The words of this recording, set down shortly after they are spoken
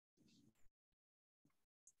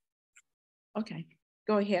Okay,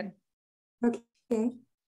 go ahead. Okay.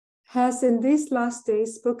 Has in these last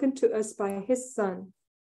days spoken to us by his Son,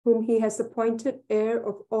 whom he has appointed heir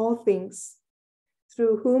of all things,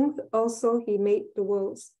 through whom also he made the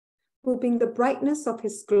worlds, who being the brightness of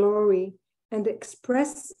his glory and the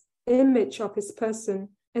express image of his person,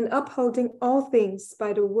 and upholding all things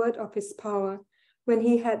by the word of his power, when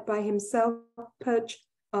he had by himself purged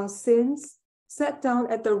our sins, sat down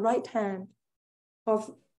at the right hand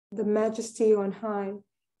of the majesty on high,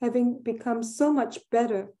 having become so much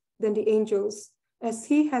better than the angels, as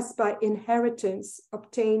he has by inheritance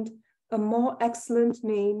obtained a more excellent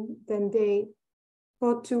name than they.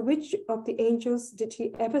 For to which of the angels did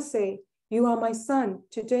he ever say, "You are my son,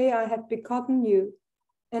 today I have begotten you"?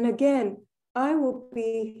 And again, "I will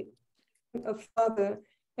be a father,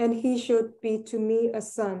 and he should be to me a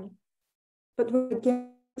son"? But when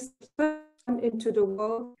again into the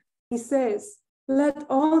world, he says, "Let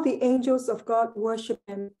all the angels of God worship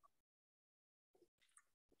him."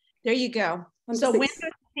 There you go. So when he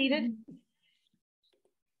was seated,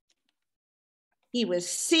 he was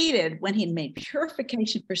seated when he made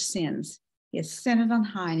purification for sins. He ascended on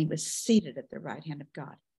high and he was seated at the right hand of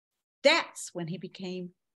God. That's when he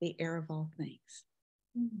became the heir of all things.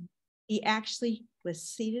 He actually was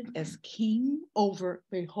seated as king over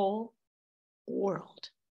the whole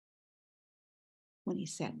world when he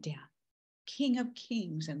sat down. King of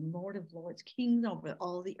kings and Lord of lords, king over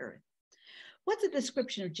all the earth. What's a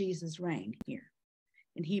description of Jesus' reign here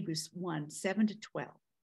in Hebrews 1, 7-12?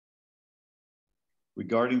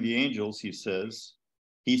 Regarding the angels, he says,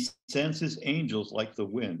 he sends his angels like the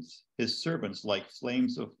winds, his servants like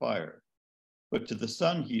flames of fire. But to the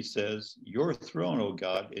Son, he says, your throne, O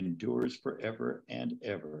God, endures forever and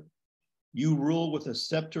ever. You rule with a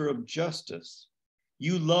scepter of justice.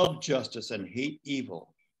 You love justice and hate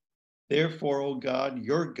evil. Therefore, O God,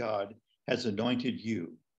 your God has anointed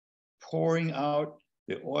you, pouring out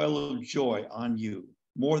the oil of joy on you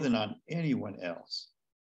more than on anyone else.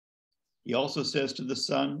 He also says to the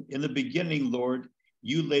Son, in the beginning, Lord,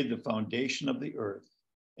 you laid the foundation of the earth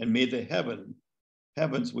and made the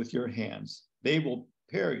heavens with your hands. They will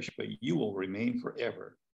perish, but you will remain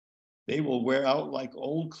forever. They will wear out like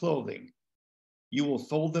old clothing. You will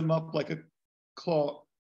fold them up like a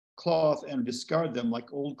cloth and discard them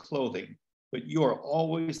like old clothing, but you are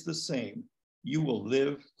always the same. You will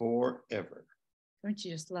live forever. Don't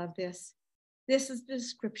you just love this? This is the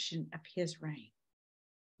description of his reign,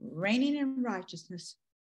 reigning in righteousness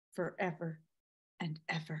forever and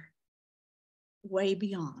ever, way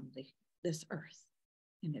beyond this earth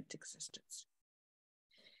in its existence.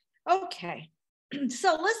 Okay,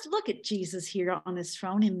 so let's look at Jesus here on his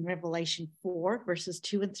throne in Revelation 4, verses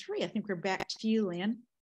 2 and 3. I think we're back to you, Lynn.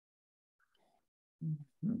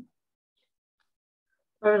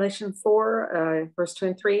 Revelation 4, verse 2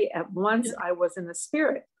 and 3. At once I was in the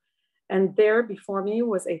spirit, and there before me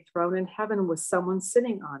was a throne in heaven with someone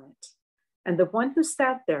sitting on it. And the one who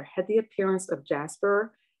sat there had the appearance of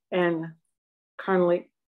jasper and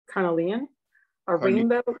carnelian, a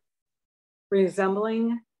rainbow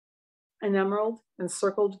resembling an emerald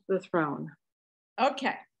encircled the throne.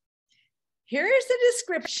 Okay, here is the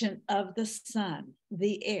description of the Son,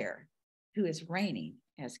 the heir, who is reigning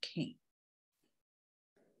as king.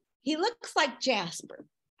 He looks like jasper.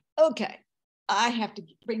 Okay, I have to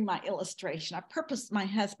bring my illustration. My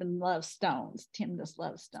husband loves stones. Tim just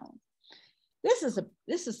loves stones. This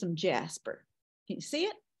is some jasper. Can you see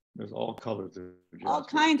it? There's all colors of jasper. All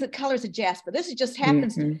kinds of colors of jasper. This just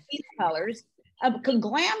happens to be these colors, a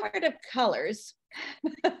conglomerate of colors.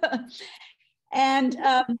 And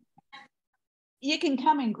you can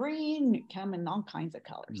come in green, you come in all kinds of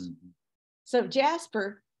colors. So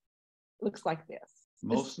jasper looks like this.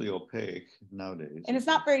 Mostly opaque nowadays. And it's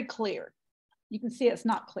not very clear. You can see it's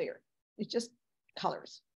not clear. It's just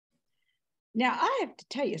colors. Now, I have to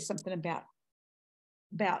tell you something about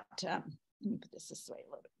let me put this way a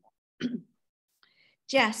little bit more.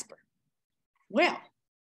 Jasper. Well,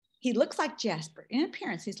 he looks like jasper. In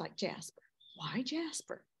appearance, he's like jasper. Why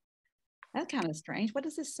jasper? That's kind of strange. What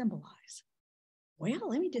does this symbolize? Well,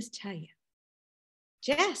 let me just tell you.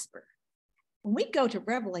 Jasper. When we go to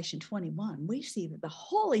Revelation 21, we see that the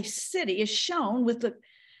holy city is shown with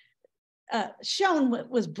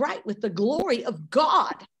was bright with the glory of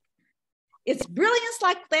God. Its brilliance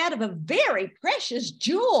like that of a very precious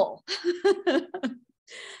jewel,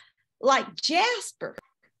 like jasper.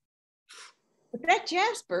 But that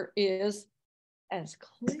jasper is as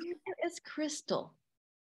clear as crystal.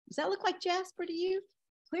 Does that look like jasper to you?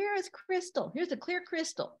 Clear as crystal. Here's a clear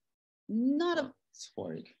crystal. It's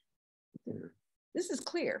white. This is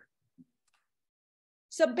clear.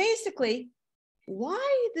 So basically,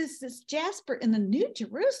 why this jasper in the New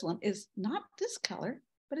Jerusalem is not this color,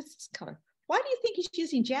 but it's this color. Why do you think he's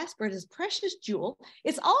using jasper as his precious jewel?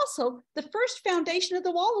 It's also the first foundation of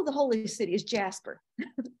the wall of the holy city is jasper.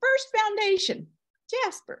 The first foundation,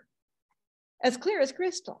 jasper, as clear as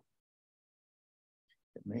crystal.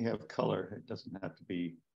 It may have color. It doesn't have to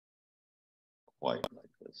be white like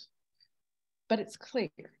this. But it's clear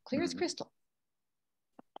as crystal.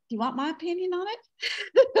 Do you want my opinion on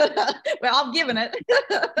it? Well, I'm giving it.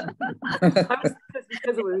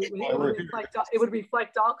 because it would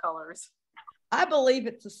reflect all colors. I believe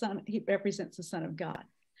it's the Son. He represents the Son of God,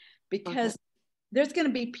 because there's going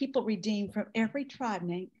to be people redeemed from every tribe,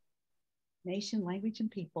 nation, language, and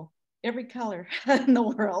people, every color in the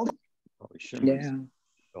world. Yeah.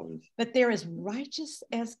 But they're as righteous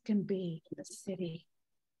as can be in the city.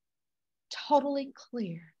 Totally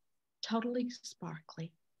clear, totally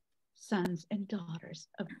sparkly, sons and daughters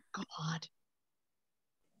of God.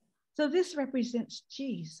 So this represents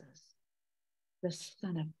Jesus, the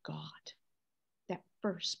Son of God, that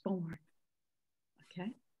firstborn.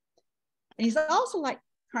 Okay. And he's also like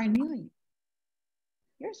carnelian.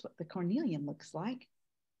 Here's what the carnelian looks like.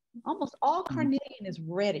 Almost all carnelian is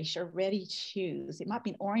reddish or reddish hues. It might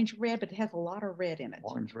be an orange red, but it has a lot of red in it.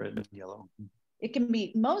 Orange, red, and yellow. It can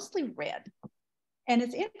be mostly red. And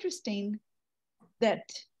it's interesting that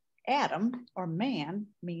Adam or man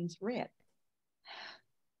means red.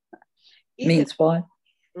 Means what?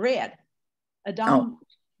 Red. Adam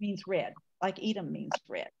means red, like Edom means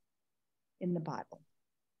red in the Bible.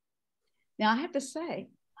 Now I have to say,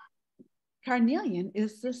 carnelian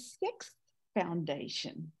is the sixth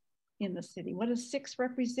foundation in the city. What does 6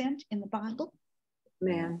 represent in the Bible?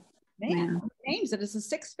 Man. Names it as the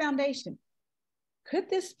sixth foundation. Could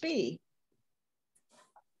this be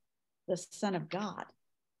the Son of God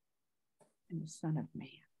and the Son of Man?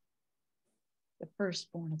 The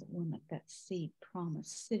firstborn of the woman, that seed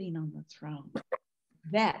promised, sitting on the throne,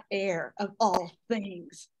 that heir of all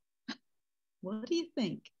things. What do you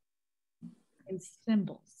think? In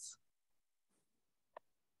symbols.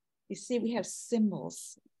 You see, we have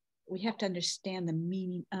symbols. We have to understand the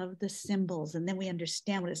meaning of the symbols, and then we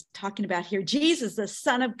understand what it's talking about here. Jesus, the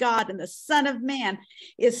Son of God and the Son of Man,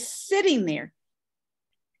 is sitting there.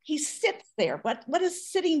 He sits there. What does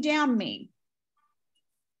sitting down mean?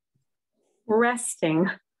 Resting.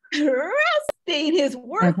 Resting. His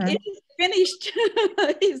work is finished.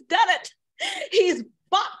 He's done it. He's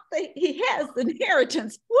bought. He has the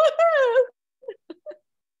inheritance. Woohoo!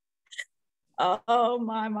 Oh,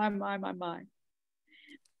 my.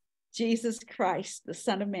 Jesus Christ, the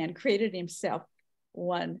Son of Man, created himself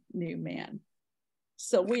one new man.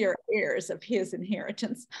 So we are heirs of his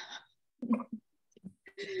inheritance.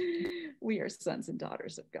 We are sons and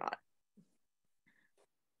daughters of God.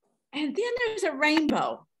 And then there's a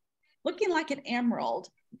rainbow looking like an emerald,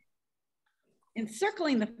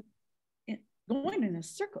 going in a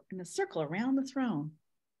circle around the throne.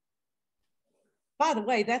 By the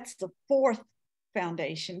way, that's the 4th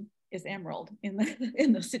foundation, is emerald in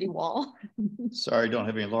the city wall. Sorry, don't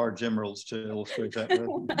have any large emeralds to illustrate that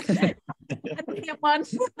with.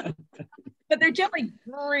 But they're generally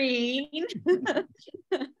green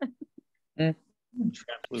and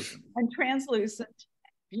translucent,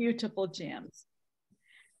 beautiful gems.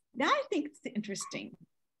 Now I think it's interesting.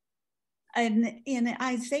 In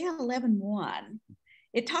Isaiah 11:1,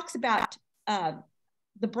 it talks about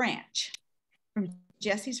the branch from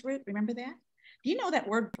Jesse's root. Remember that? Do you know that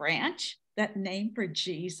word branch, that name for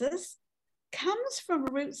Jesus, comes from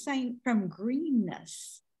a root saying from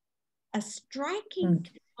greenness, a striking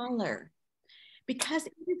color, because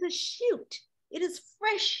it is a shoot. It is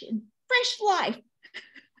fresh and fresh life.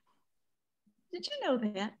 Did you know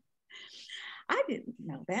that? I didn't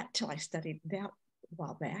know that till I studied that a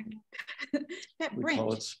while back. That we branch.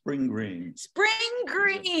 call it spring green. Spring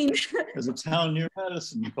green. There's a town near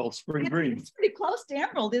Madison called Spring Green. It's pretty close to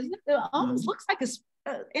emerald, isn't it? It almost looks like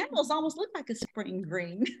emeralds almost look like a spring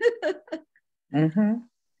green. I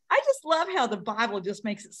just love how the Bible just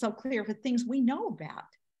makes it so clear for things we know about,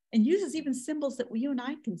 and uses even symbols that you and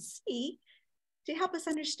I can see to help us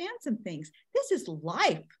understand some things. This is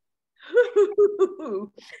life.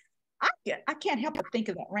 I can't help but think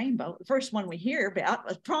of that rainbow. The first one we hear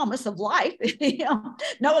about, a promise of life.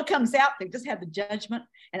 Noah comes out, they just had the judgment,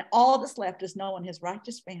 and all that's left is Noah and his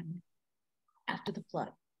righteous family after the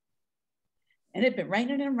flood. And it had been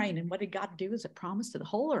raining and raining. What did God do as a promise to the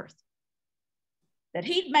whole earth? That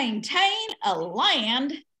he'd maintain a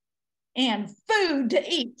land and food to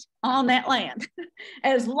eat on that land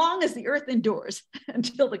as long as the earth endures,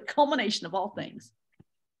 until the culmination of all things.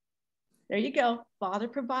 There you go. Father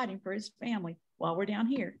providing for his family while we're down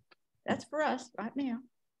here. That's for us right now.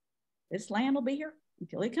 This land will be here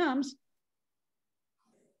until he comes.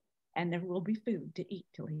 And there will be food to eat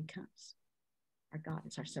till he comes. Our God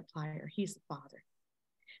is our supplier. He's the Father.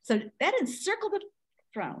 So that encircled the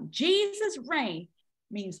throne. Jesus' reign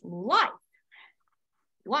means life.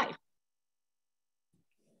 Life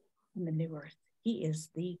in the new earth. He is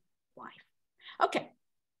the life. Okay,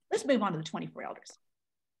 let's move on to the 24 elders.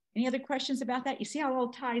 Any other questions about that? You see how it all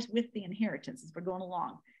ties with the inheritance as we're going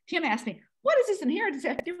along. Tim asked me, what does this inheritance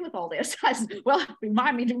have to do with all this? I said, well,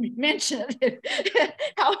 remind me to mention it.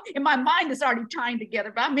 How in my mind it's already tying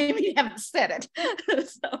together, but maybe you haven't said it.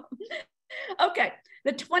 So, okay,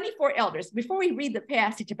 the 24 elders. Before we read the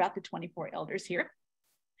passage about the 24 elders here,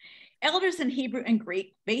 elders in Hebrew and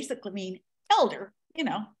Greek basically mean elder,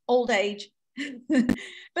 old age.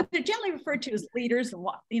 But they're generally referred to as leaders, and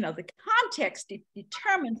the context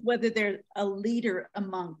determines whether they're a leader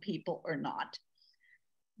among people or not.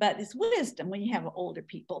 But it's wisdom when you have older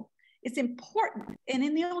people. It's important. And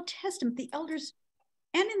in the Old Testament, the elders,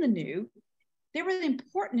 and in the New, they were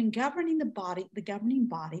important in governing the governing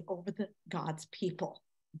body over God's people.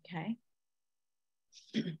 Okay.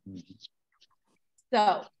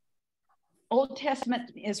 So, Old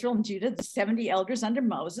Testament, Israel and Judah, the 70 elders under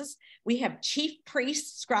Moses. We have chief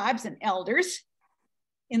priests, scribes, and elders.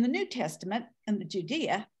 In the New Testament, in the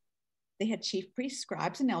Judea, they had chief priests,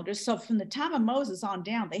 scribes, and elders. So from the time of Moses on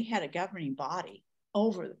down, they had a governing body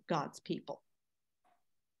over God's people.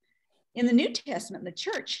 In the New Testament, in the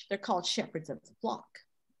church, they're called shepherds of the flock.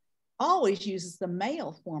 Always uses the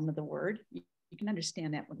male form of the word. You can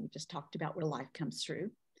understand that when we just talked about where life comes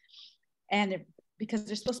through. And because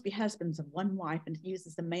they're supposed to be husbands of one wife, and it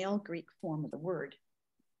uses the male Greek form of the word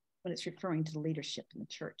when it's referring to the leadership in the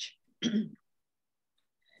church.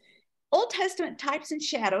 Old Testament types and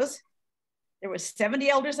shadows. There were 70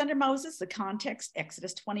 elders under Moses. The context,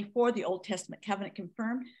 Exodus 24, the Old Testament covenant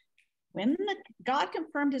confirmed. When God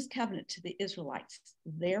confirmed his covenant to the Israelites,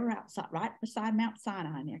 they're outside, right beside Mount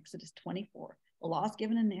Sinai in Exodus 24. The law is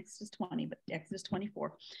given in Exodus 20, but Exodus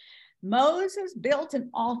 24. Moses built an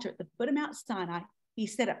altar at the foot of Mount Sinai. He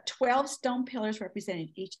set up 12 stone pillars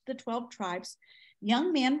representing each of the 12 tribes.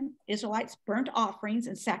 Young men, Israelites, burnt offerings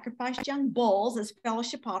and sacrificed young bulls as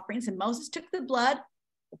fellowship offerings. And Moses took the blood,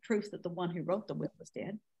 the proof that the one who wrote the will was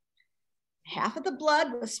dead. Half of the blood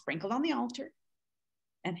was sprinkled on the altar,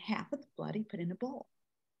 and half of the blood he put in a bowl.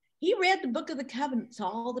 He read the book of the covenant to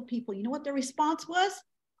all the people. You know what their response was?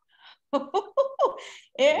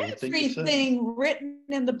 Everything written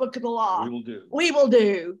in the book of the law, we will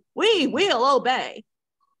do. We will obey.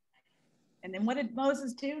 And then what did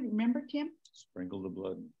Moses do? Remember, Tim? Sprinkle the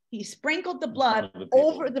blood. He sprinkled the blood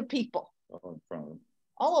over the people. All in front of them.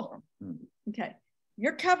 All of them. Mm-hmm. Okay.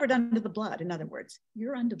 You're covered under the blood. In other words,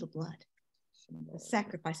 you're under the blood. The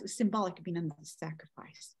sacrifice. It was symbolic of being under the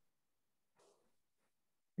sacrifice.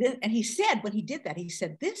 Then, and he said, when he did that, he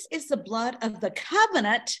said, this is the blood of the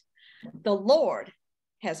covenant the Lord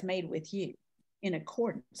has made with you in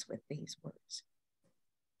accordance with these words.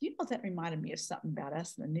 Do you know that reminded me of something about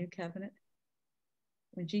us in the new covenant?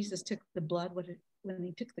 When Jesus took the blood, when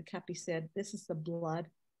he took the cup, he said, this is the blood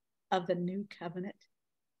of the new covenant,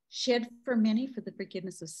 shed for many for the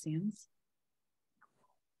forgiveness of sins.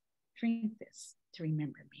 Drink this to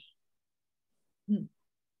remember me.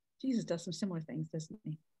 Jesus does some similar things, doesn't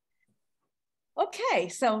he? Okay,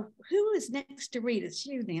 so who is next to read? It's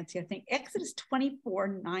you, Nancy, I think. Exodus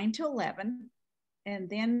 24, 9 to 11. And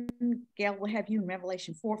then Gail will have you in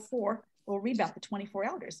Revelation 4:4. We'll read about the 24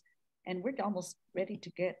 elders. And we're almost ready to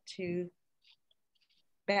get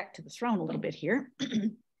back to the throne a little bit here.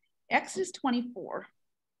 Exodus 24,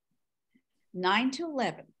 9 to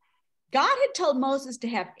 11. God had told Moses to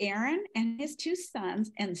have Aaron and his 2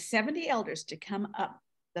 sons and 70 elders to come up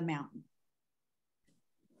the mountain.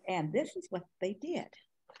 And this is what they did.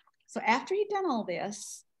 So after he'd done all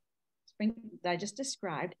this, that I just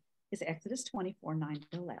described, is Exodus 24, 9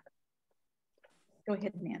 to 11. Go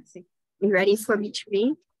ahead, Nancy. You ready for me to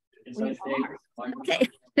read? Okay.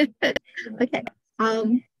 Okay. Let's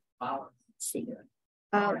see.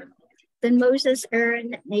 Then Moses,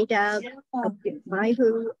 Aaron, Nadab,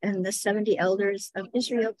 Abihu, and the 70 elders of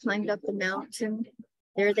Israel climbed up the mountain.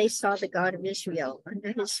 There they saw the God of Israel.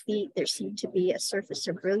 Under his feet there seemed to be a surface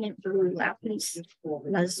of brilliant blue lapis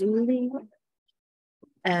lazuli,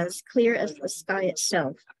 as clear as the sky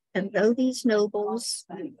itself. And though these nobles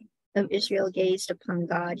of Israel gazed upon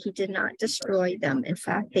God, he did not destroy them. In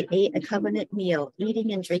fact, they ate a covenant meal,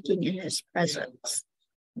 eating and drinking in his presence.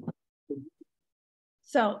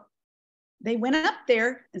 So they went up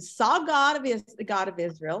there and saw the God of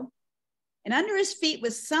Israel, and under his feet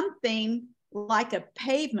was something like a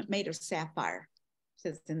pavement made of sapphire,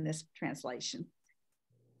 says in this translation.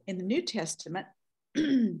 In the New Testament,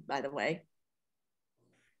 by the way,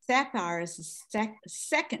 sapphire is the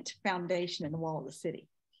second foundation in the wall of the city.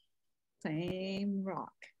 Same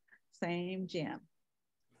rock, same gem,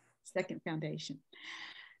 second foundation.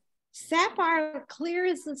 Sapphire, clear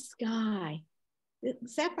as the sky.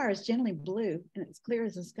 Sapphire is generally blue and it's clear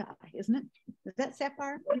as the sky, isn't it? Is that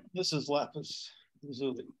sapphire? This is lapis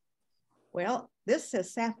lazuli. Well, this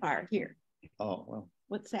says sapphire here. Oh, well.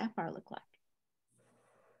 What's sapphire look like?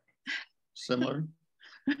 Similar.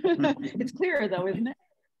 It's clearer though, isn't it?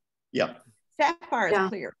 Yeah. Sapphire is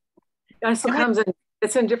clear. It also comes in,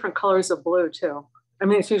 it's in different colors of blue too. I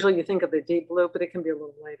mean, it's usually you think of the deep blue, but it can be a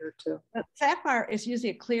little lighter too. But sapphire is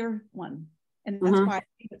usually a clear one. And that's why I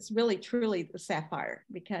think it's really truly the sapphire,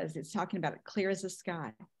 because it's talking about it clear as the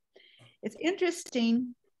sky. It's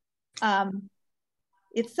interesting.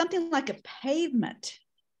 It's something like a pavement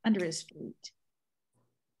under his feet.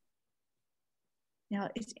 Now,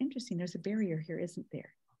 it's interesting. There's a barrier here, isn't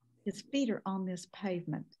there? His feet are on this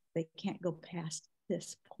pavement. They can't go past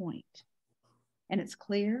this point. And it's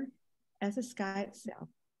clear as the sky itself.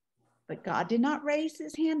 But God did not raise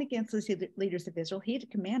his hand against the leaders of Israel. He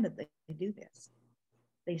had commanded that they do this.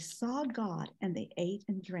 They saw God and they ate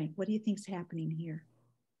and drank. What do you think is happening here?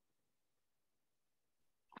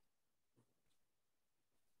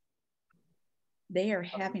 They are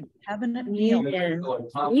having a covenant meal.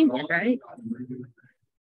 Right?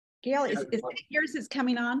 Gail, is yours is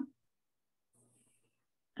coming on?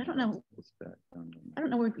 I don't know. I don't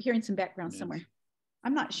know. We're hearing some background somewhere.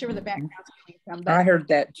 I'm not sure where the background's coming from. But I heard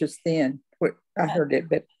that just then. I heard it,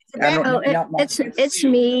 but I don't know. It's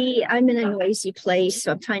me. I'm in a noisy place,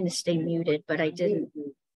 so I'm trying to stay muted, but I didn't.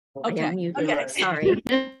 Okay. I muted. Okay. Sorry.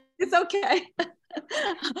 It's okay.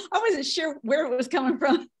 I wasn't sure where it was coming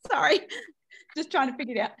from. Sorry. Just trying to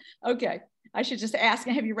figure it out. Okay. I should just ask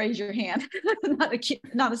and have you raise your hand, not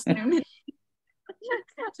assume.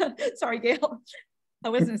 Sorry, Gail. I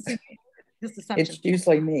wasn't assuming. Just assumption. It's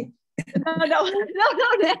usually me. No,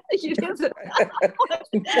 you didn't. The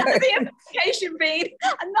implication being,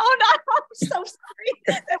 no, I'm so sorry.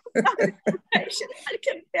 That was not the implication. I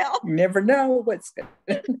can tell. You never know what's going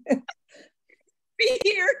to be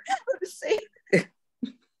here. Let's see.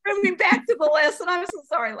 Moving back to the lesson. I'm so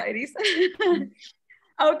sorry, ladies.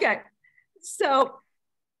 Okay. So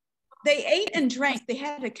they ate and drank. They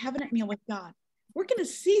had a covenant meal with God. We're going to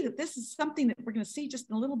see that this is something that we're going to see just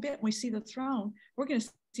in a little bit when we see the throne. We're going to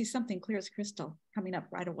see something clear as crystal coming up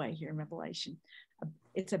right away here in Revelation.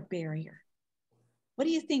 It's a barrier. What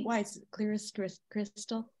do you think why it's clear as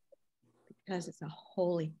crystal? Because it's a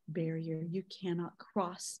holy barrier. You cannot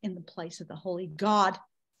cross in the place of the holy God.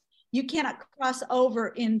 You cannot cross over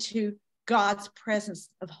into God's presence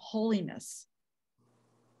of holiness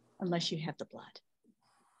unless you have the blood,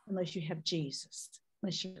 unless you have Jesus,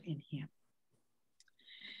 unless you're in him.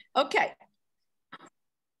 Okay,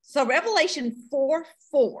 so Revelation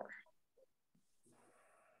 4:4.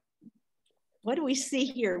 What do we see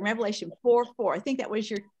here in Revelation 4:4? I think that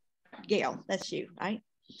was your, Gail, that's you, right?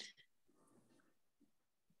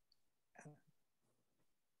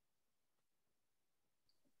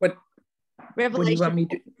 What Revelation, what do you want me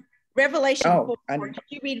to? Revelation 4:4. Did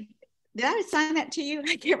you read? Did I assign that to you?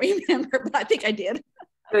 I can't remember, but I think I did.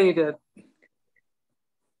 No, you did.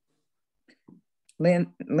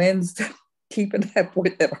 Lynn's keeping up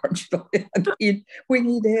with it, aren't you? We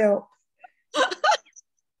need help.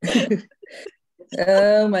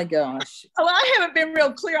 Oh my gosh. Well, I haven't been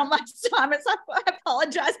real clear on my assignments. I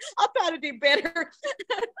apologize. I'll try to do better.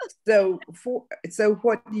 So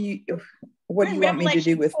what do you want me to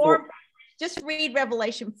do with 4? Just read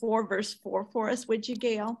Revelation 4, verse 4 for us, would you,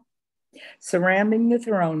 Gail? Surrounding the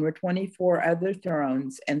throne were 24 other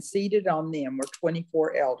thrones, and seated on them were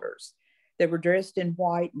 24 elders. They were dressed in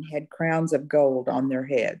white and had crowns of gold on their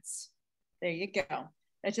heads. There you go.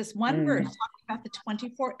 That's just one verse talking about the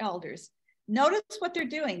 24 elders. Notice what they're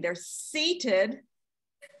doing. They're seated.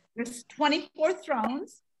 There's 24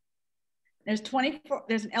 thrones. There's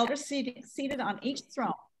an elder seated on each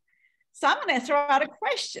throne. So I'm going to throw out a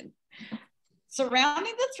question.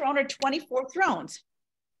 Surrounding the throne are 24 thrones.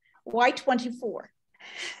 Why 24?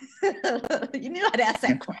 You knew I'd ask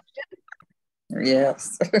that question.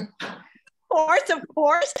 Yes. Of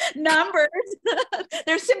course, numbers.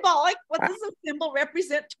 They're symbolic. What does the symbol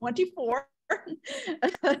represent? 24.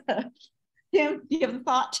 Kim, do you have a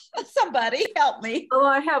thought? Somebody help me. Oh,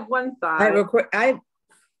 I have one thought.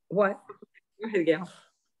 What? Go ahead, Gail.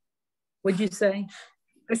 What'd you say?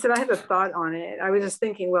 I said I have a thought on it. I was just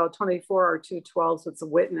thinking, well, 24 or 2 12s, so it's a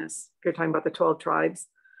witness. If you're talking about the 12 tribes.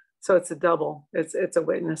 So it's a double. It's a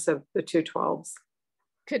witness of the 2 12s.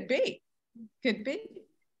 Could be.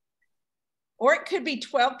 Or it could be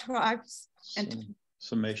 12 tribes and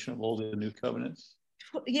summation of old and new covenants.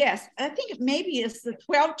 Yes, I think maybe it's the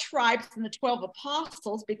 12 tribes and the 12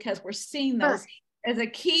 apostles, because we're seeing those as a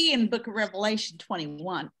key in book of Revelation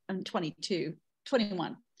 21 and 22,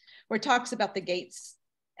 21, where it talks about the gates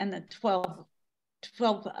and the 12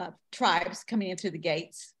 tribes coming in through the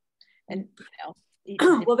gates. And,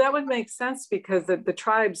 well, that would make sense, because the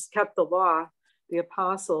tribes kept the law, the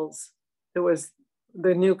apostles, it was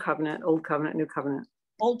the new covenant, old covenant, new covenant.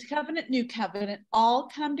 Old covenant, new covenant, all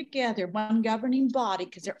come together, one governing body,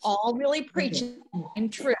 because they're all really preaching in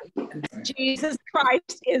truth. Jesus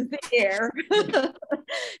Christ is the heir.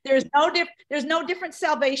 There's no different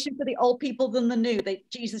salvation for the old people than the new.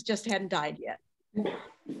 Jesus just hadn't died yet.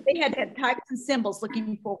 They had types and symbols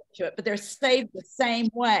looking forward to it, but they're saved the same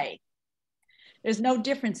way. There's no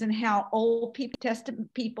difference in how Old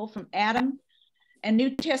Testament people from Adam and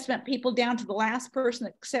New Testament people down to the last person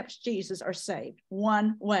that accepts Jesus are saved.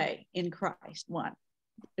 One way in Christ, one.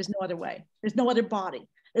 There's no other way. There's no other body.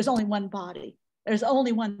 There's only one body. There's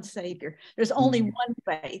only one Savior. There's only one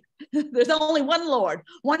faith. There's only one Lord,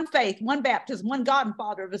 one faith, one baptism, one God and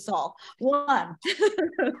Father of us all. One.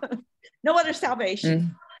 No other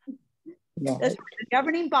salvation. No. That's the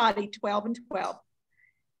governing body, 12 and 12.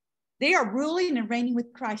 They are ruling and reigning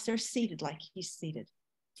with Christ. They're seated like he's seated.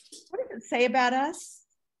 What does it say about us?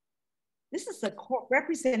 This is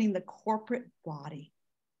representing the corporate body,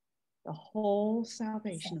 the whole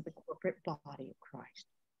salvation of the corporate body of Christ.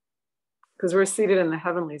 Because we're seated in the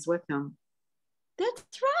heavenlies with him. That's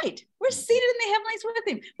right. We're seated in the heavenlies with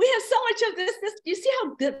him. We have so much of this. You see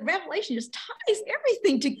how the Revelation just ties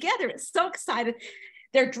everything together. It's so excited.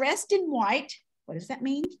 They're dressed in white. What does that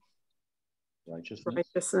mean?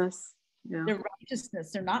 Righteousness. Yeah. They're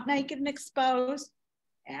righteousness. They're not naked and exposed.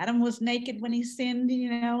 Adam was naked when he sinned,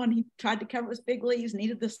 and he tried to cover it with fig leaves,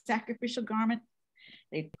 needed the sacrificial garment.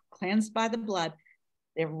 They cleansed by the blood.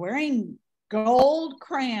 They're wearing gold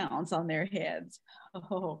crowns on their heads.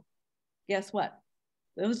 Oh, guess what?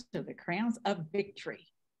 Those are the crowns of victory.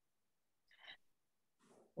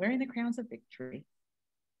 Wearing the crowns of victory.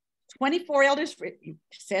 24 elders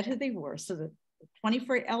said who they were. So the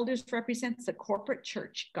 24 elders represents the corporate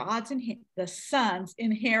church, the Son's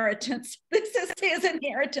inheritance. This is his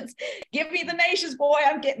inheritance. Give me the nations, boy.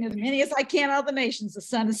 I'm getting as many as I can out of the nations. The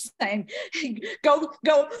Son is saying, go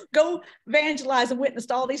evangelize and witness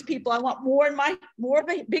to all these people. I want more of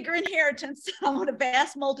a bigger inheritance. I want a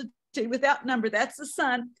vast multitude without number. That's the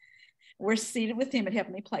Son. We're seated with him at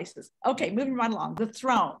heavenly places. Okay, moving right along. The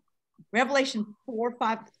throne. Revelation 4,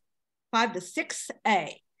 5 to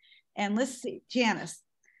 6a. And let's see, Janice,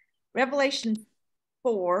 Revelation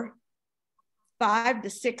 4, 5 to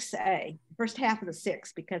 6a, first half of the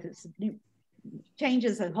 6, because it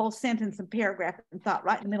changes a whole sentence and paragraph and thought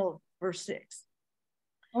right in the middle of verse 6.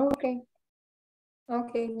 Okay,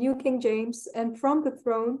 New King James. And from the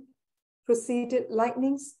throne proceeded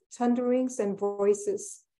lightnings, thunderings, and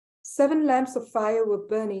voices. 7 lamps of fire were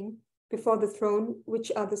burning before the throne,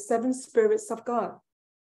 which are the 7 spirits of God.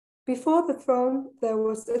 Before the throne, there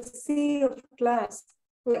was a sea of glass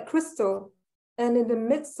like crystal, and in the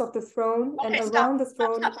midst of the throne and around the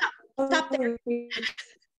throne. Stop there.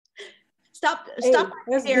 Stop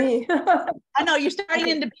that's there. me. I know you're starting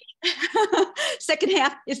into second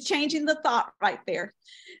half is changing the thought right there.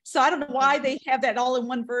 So I don't know why they have that all in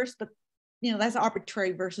one verse, but that's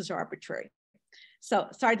arbitrary. Verses are arbitrary. So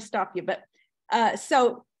sorry to stop you, but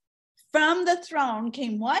so from the throne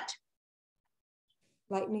came what?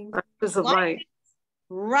 Lightning.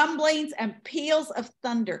 Rumblings and peals of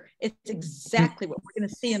thunder. It's exactly what we're going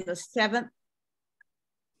to see in the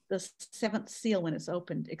seventh seal when it's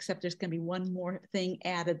opened, except there's going to be one more thing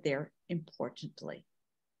added there importantly.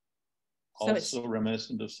 Also so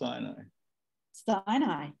reminiscent of Sinai.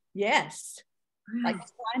 Sinai, yes. Like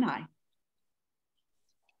Sinai.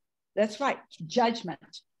 That's right. Judgment.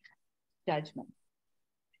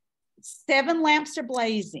 7 lamps are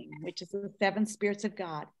blazing, which is the 7 spirits of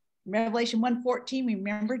God. In Revelation 1:14,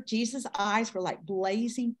 remember, Jesus' eyes were like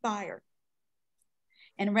blazing fire.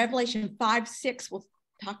 And in Revelation 5:6, we'll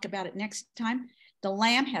talk about it next time. The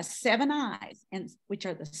Lamb has 7 eyes, which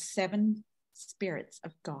are the 7 spirits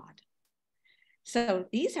of God. So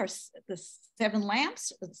these are the 7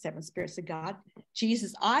 lamps, the 7 spirits of God.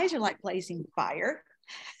 Jesus' eyes are like blazing fire.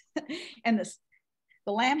 And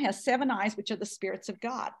the Lamb has 7 eyes, which are the spirits of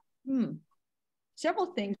God.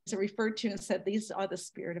 Several things are referred to and said these are the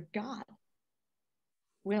Spirit of God.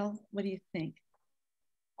 Well, what do you think?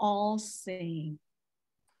 All seeing,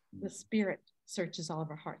 the Spirit searches all of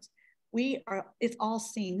our hearts. It's all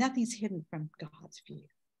seen. Nothing's hidden from God's view.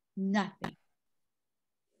 Nothing.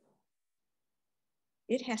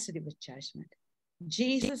 It has to do with judgment.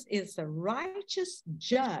 Jesus is the righteous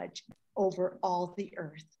judge over all the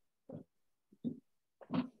earth.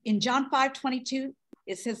 In John 5:22,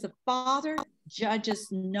 it says the Father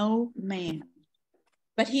judges no man,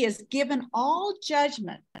 but he has given all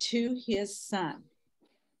judgment to his Son.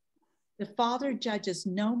 The Father judges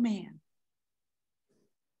no man,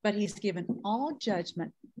 but he's given all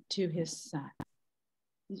judgment to his Son.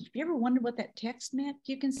 If you ever wondered what that text meant,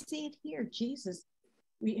 you can see it here. Jesus,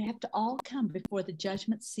 we have to all come before the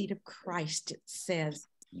judgment seat of Christ, it says.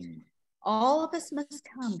 All of us must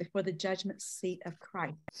come before the judgment seat of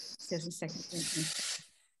Christ, it says in 2 Corinthians.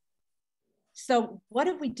 So what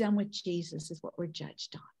have we done with Jesus is what we're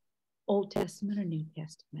judged on. Old Testament or New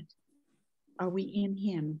Testament? Are we in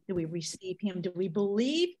him? Do we receive him? Do we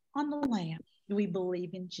believe on the Lamb? Do we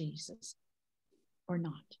believe in Jesus or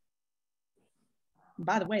not? And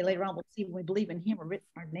by the way, later on, we'll see when we believe in him,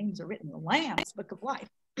 our names are written in the Lamb's book of life.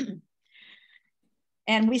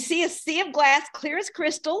 And we see a sea of glass, clear as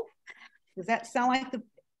crystal. Does that sound like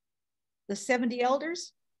the 70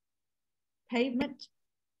 elders? Pavement,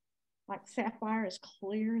 like sapphire, as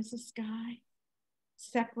clear as the sky,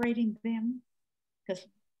 separating them, because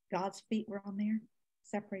God's feet were on there,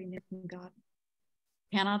 separating them from God.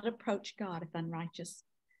 Cannot approach God if unrighteous,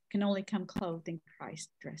 can only come clothed in Christ,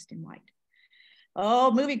 dressed in white.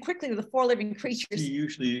 Oh, moving quickly to the four living creatures.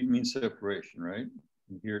 Usually means separation, right?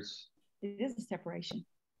 And here's it is a separation.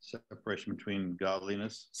 Separation between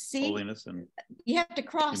godliness, holiness, and you have to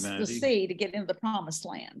cross humanity. The sea to get into the promised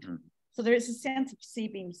land. Mm-hmm. So there is a sense of sea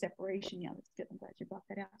being separation. Yeah, that's good. I'm glad you brought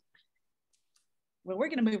that out. Well, we're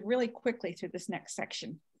going to move really quickly through this next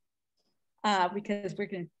section because we're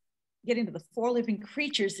going to get into the four living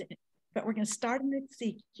creatures, but we're going to start in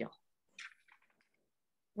Ezekiel.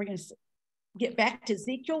 We're going to get back to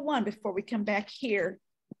Ezekiel 1 before we come back here.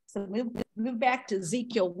 So move back to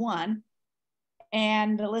Ezekiel 1.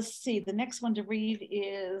 And let's see, the next one to read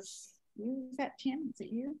is that Tim? Is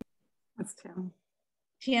it you? That's Tim.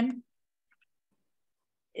 Tim.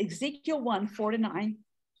 Ezekiel 1, 4-9.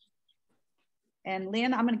 And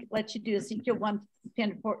Lynn, I'm going to let you do Ezekiel 1,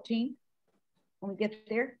 10-14 when we get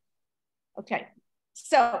there. Okay,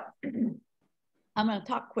 so I'm going to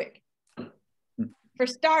talk quick. For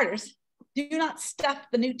starters, do not stuff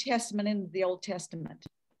the New Testament into the Old Testament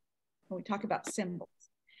when we talk about symbols.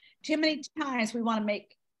 Too many times we want to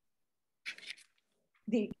make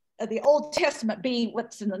the Old Testament be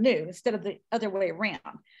what's in the New instead of the other way around.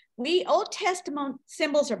 Old Testament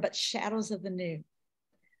symbols are but shadows of the New.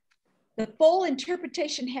 The full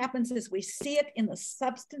interpretation happens as we see it in the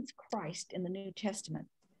substance Christ in the New Testament.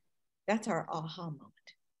 That's our aha moment.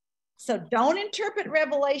 So don't interpret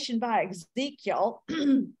Revelation by Ezekiel.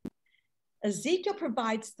 Ezekiel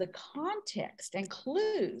provides the context and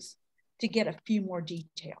clues to get a few more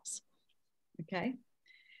details. Okay,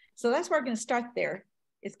 so that's where we're going to start there.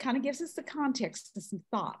 It kind of gives us the context and some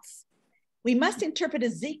thoughts. We must interpret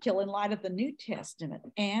Ezekiel in light of the New Testament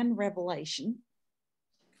and Revelation.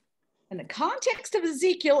 And the context of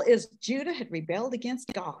Ezekiel is Judah had rebelled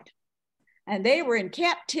against God, and they were in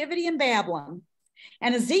captivity in Babylon.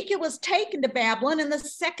 And Ezekiel was taken to Babylon in the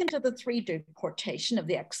second of the three deportation of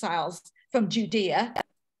the exiles from Judea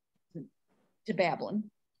to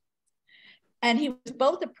Babylon. And he was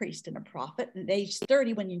both a priest and a prophet. And at age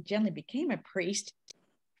 30, when he generally became a priest,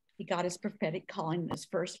 he got his prophetic calling in his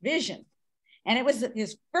first vision. And it was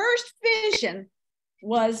his first vision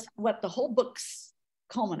was what the whole book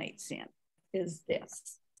culminates in, is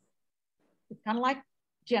this. It's kind of like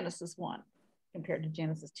Genesis 1 compared to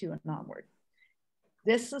Genesis 2 and onward.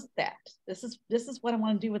 This is that. This is what I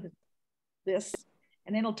want to do with this.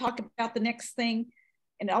 And then he'll talk about the next thing.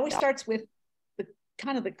 And it always starts with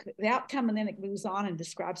the outcome, and then it moves on and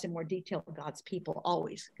describes in more detail God's people,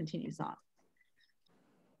 always continues on.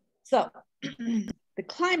 So the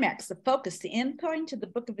climax, the focus, the end point to the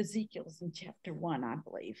book of Ezekiel is in chapter 1, I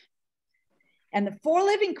believe. And the four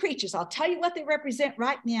living creatures, I'll tell you what they represent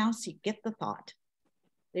right now so you get the thought.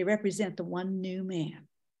 They represent the one new man.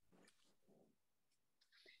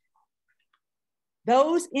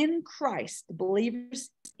 Those in Christ, the believers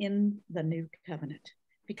in the new covenant,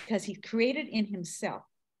 because he created in himself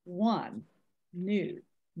one new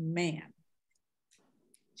man.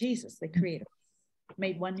 Jesus, the creator,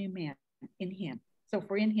 made one new man in him. So if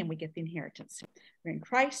we're in him, we get the inheritance. We're in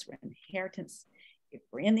Christ, we're in inheritance. If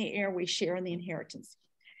we're in the air, we share in the inheritance.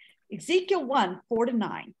 Ezekiel 1,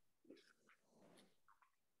 4-9.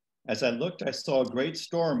 As I looked, I saw a great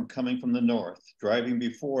storm coming from the north, driving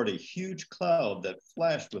before it a huge cloud that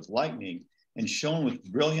flashed with lightning and shone with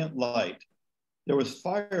brilliant light. There was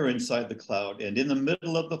fire inside the cloud, and in the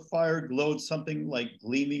middle of the fire glowed something like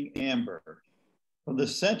gleaming amber. From the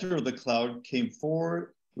center of the cloud came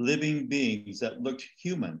 4 living beings that looked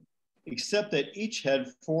human, except that each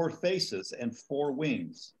had 4 faces and 4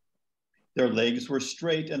 wings. Their legs were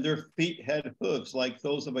straight, and their feet had hooves like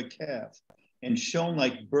those of a calf, and shone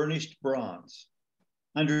like burnished bronze.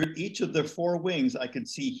 Under each of the 4 wings, I could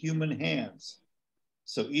see human hands.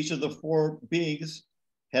 So each of the 4 beings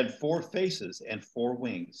had 4 faces and 4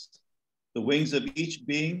 wings. The wings of each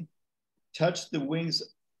being touched the wings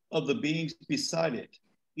of the beings beside it.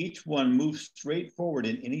 Each one moved straight forward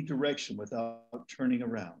in any direction without turning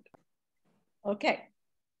around. Okay,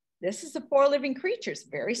 this is the 4 living creatures,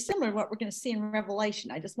 very similar to what we're going to see in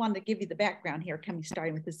Revelation. I just wanted to give you the background here,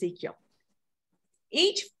 starting with Ezekiel.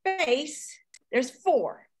 Each face, there's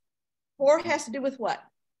 4. 4 has to do with what?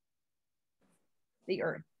 The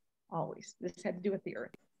earth, always. This had to do with the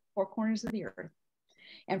earth, 4 corners of the earth.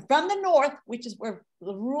 And from the north, which is where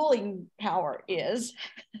the ruling power is,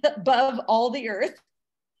 above all the earth,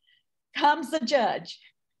 comes the judge.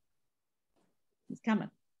 He's coming.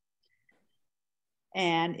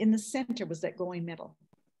 And in the center was that glowing metal.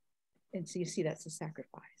 And so you see that's the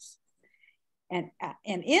sacrifice. And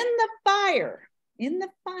in the fire,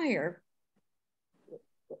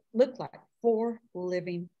 looked like 4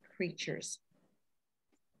 living creatures.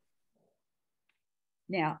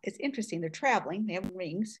 Now, it's interesting. They're traveling. They have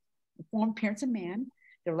wings. They form appearance of man.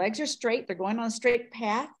 Their legs are straight. They're going on a straight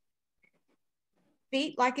path.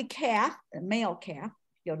 Feet like a calf, a male calf,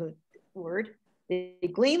 go to the word. They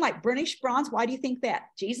gleam like burnished bronze. Why do you think that?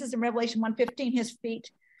 Jesus in Revelation 1:15, his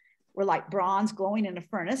feet were like bronze glowing in a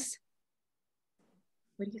furnace.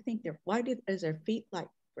 What do you think? Is their feet like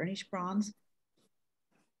burnished bronze?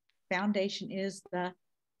 Foundation is the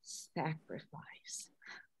sacrifice.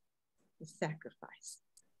 The sacrifice.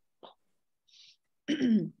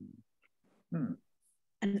 And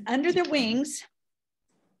under their wings,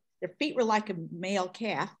 their feet were like a male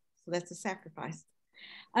calf, so that's a sacrifice.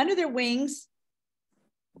 Under their wings,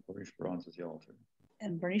 burnished bronze is the altar.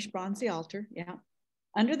 And burnished bronze the altar, yeah.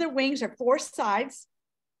 Under their wings are 4 sides.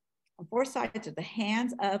 On 4 sides are the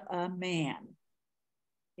hands of a man.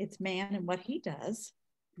 It's man and what he does.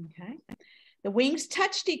 Okay. The wings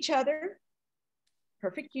touched each other.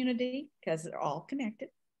 Perfect unity because they're all connected.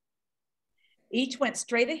 Each went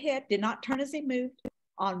straight ahead, did not turn as they moved,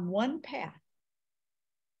 on one path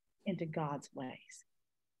into God's ways.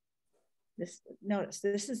 Notice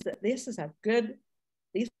this is a good.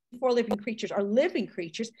 These 4 living creatures are living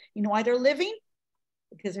creatures. You know why they're living?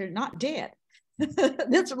 Because they're not dead.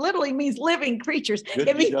 This literally means living creatures.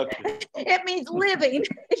 It means living.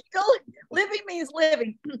 Living means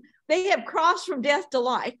living. They have crossed from death to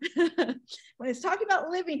life. When it's talking about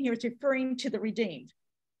living here, it's referring to the redeemed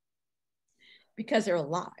because they're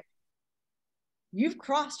alive. You've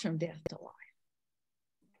crossed from death to life.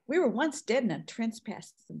 We were once dead in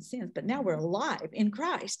trespasses and sins, but now we're alive in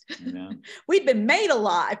Christ. Yeah. We've been made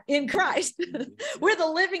alive in Christ. We're the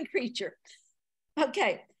living creature.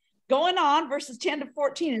 Okay, going on, verses 10 to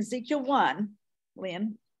 14, Ezekiel 1,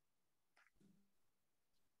 Lynn.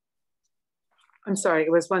 I'm sorry,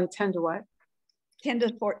 it was 1:10 to what? 10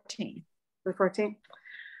 to 14. To 14.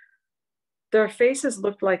 Their faces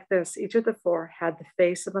looked like this. Each of the 4 had the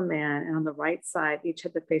face of a man, and on the right side, each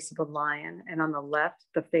had the face of a lion, and on the left,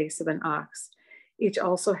 the face of an ox. Each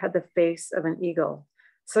also had the face of an eagle.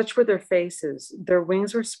 Such were their faces. Their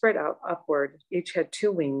wings were spread out upward. Each had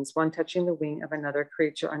 2 wings, one touching the wing of another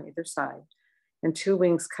creature on either side, and 2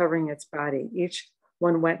 wings covering its body. Each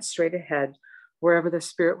one went straight ahead. Wherever the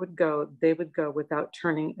spirit would go, they would go without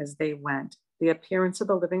turning as they went. The appearance of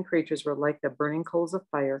the living creatures were like the burning coals of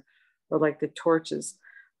fire, or like the torches.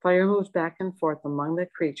 Fire moved back and forth among the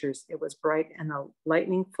creatures. It was bright, and the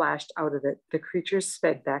lightning flashed out of it. The creatures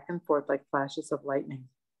sped back and forth like flashes of lightning.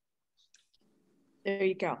 There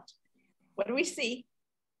you go. What do we see?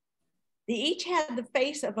 They each had the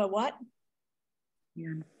face of a what?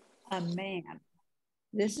 Yeah. A man.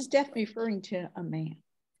 This is definitely referring to a man,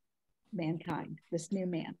 mankind, this new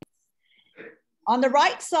man. On the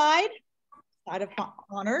right side of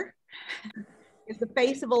honor, is the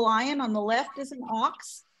face of a lion. On the left is an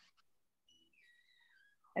ox.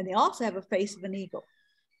 And they also have a face of an eagle.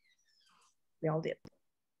 They all did.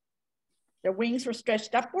 Their wings were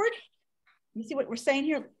stretched upward. You see what we're saying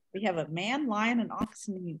here? We have a man, lion, an ox,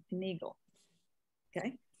 and an eagle.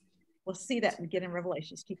 Okay? We'll see that again in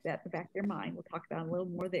Revelation. Just keep that in the back of your mind. We'll talk about it a little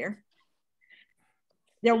more there.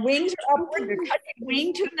 Their wings are upward. They're touching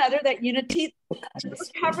wing to another. That unity,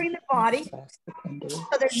 covering the body.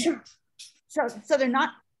 So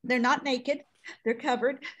they're not naked. They're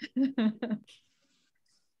covered. They're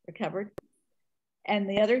covered. And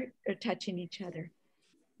the other are touching each other.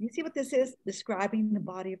 You see what this is? Describing the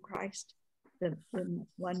body of Christ, the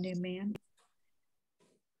one new man.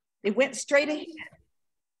 They went straight ahead.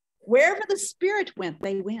 Wherever the Spirit went,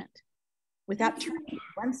 they went, without turning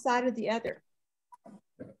one side or the other.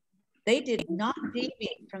 They did not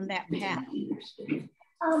deviate from that path.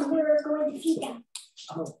 We're going to feed them.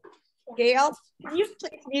 Gail, can you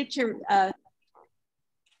please mute your,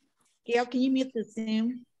 Gail, can you mute the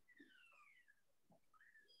Zoom?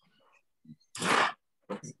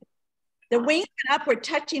 The wings went upward,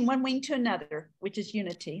 touching one wing to another, which is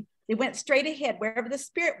unity. They went straight ahead. Wherever the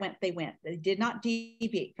Spirit went, they went. They did not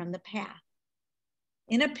deviate from the path.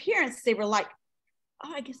 In appearance, they were like,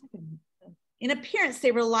 in appearance,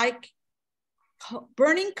 they were like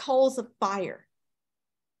burning coals of fire.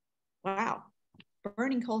 Wow,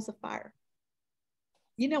 burning coals of fire.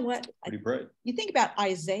 You know what? Pretty bright. You think about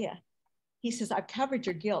Isaiah. He says, I've covered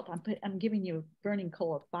your guilt. I'm giving you a burning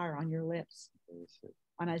coal of fire on your lips.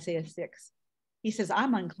 On Isaiah 6. He says,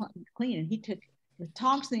 I'm unclean. And he took the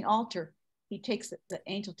tongs on the altar. The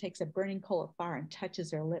angel takes a burning coal of fire and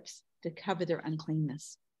touches their lips to cover their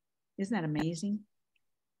uncleanness. Isn't that amazing?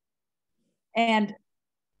 And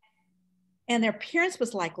their appearance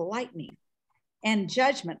was like lightning and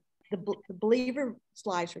judgment. The believer's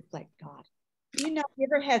lives reflect God. You know, you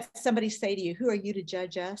ever had somebody say to you, who are you to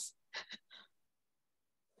judge us?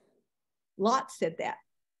 Lot said that.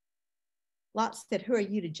 Lot said, who are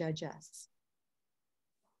you to judge us?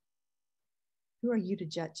 Who are you to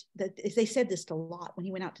judge? They said this to Lot when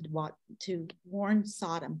he went out to warn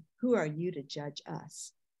Sodom. Who are you to judge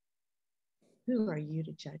us? Who are you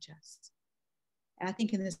to judge us? And I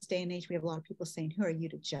think in this day and age, we have a lot of people saying, who are you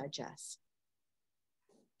to judge us?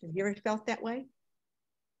 Have you ever felt that way?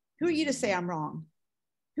 Who are you to say I'm wrong?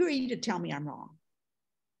 Who are you to tell me I'm wrong?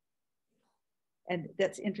 And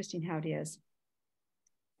that's interesting how it is.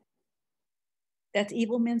 That's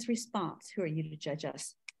evil men's response. Who are you to judge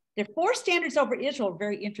us? Their 4 standards over Israel are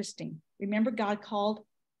very interesting. Remember, God called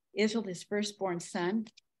Israel his firstborn son.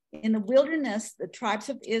 In the wilderness, the tribes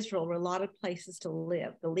of Israel were allotted places to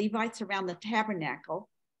live. The Levites around the tabernacle.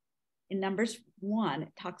 In Numbers 1,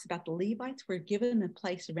 it talks about the Levites were given a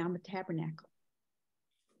place around the tabernacle.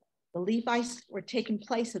 The Levites were taking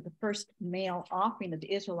place of the first male offering of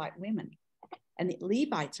the Israelite women. And the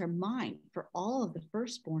Levites are mine, for all of the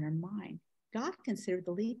firstborn are mine. God considered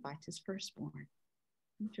the Levites his firstborn.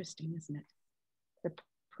 Interesting, isn't it? The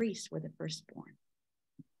priests were the firstborn.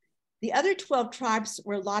 The other 12 tribes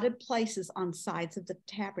were allotted places on sides of the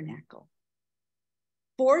tabernacle.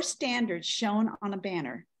 4 standards shown on a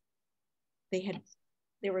banner. The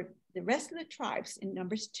rest of the tribes in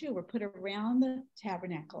Numbers 2 were put around the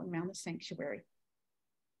tabernacle and around the sanctuary.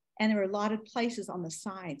 And there were allotted places on the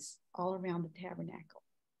sides all around the tabernacle.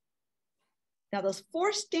 Now, those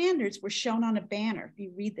 4 standards were shown on a banner. If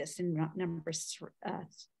you read this in Numbers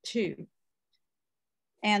 2.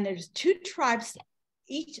 And there's 2 tribes,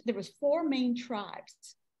 there was 4 main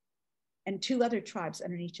tribes and 2 other tribes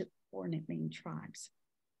underneath the 4 main tribes.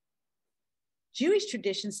 Jewish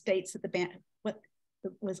tradition states that what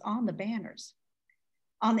was on the banners.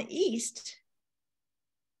 On the east,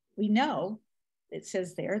 we know, it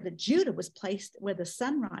says there that Judah was placed where the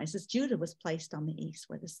sun rises. Judah was placed on the east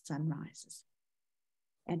where the sun rises.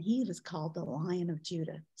 And he was called the Lion of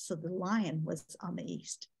Judah. So the lion was on the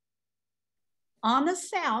east. On the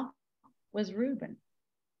south was Reuben.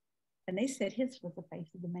 And they said his was the face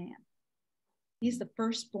of the man. He's the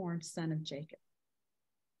firstborn son of Jacob.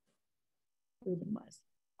 Reuben was.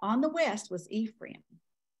 On the west was Ephraim.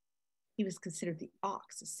 He was considered the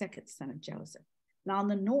ox, the second son of Joseph. And on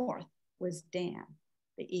the north was Dan,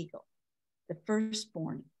 the eagle, the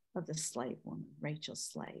firstborn of the slave woman, Rachel's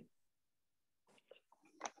slave.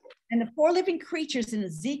 And the 4 living creatures in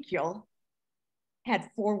Ezekiel had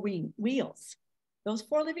 4 wheels. Those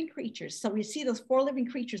 4 living creatures. So we see those 4 living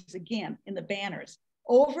creatures again in the banners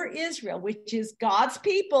over Israel, which is God's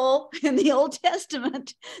people in the Old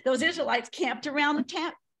Testament. Those Israelites camped around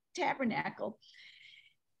the tabernacle.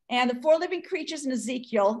 And the 4 living creatures in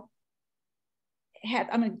Ezekiel had,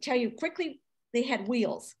 I'm going to tell you quickly, they had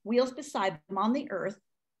wheels beside them on the earth.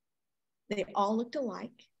 They all looked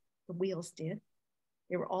alike. The wheels did.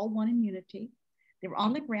 They were all one in unity. They were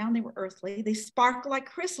on the ground. They were earthly. They sparkled like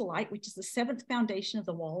chrysolite, which is the 7th foundation of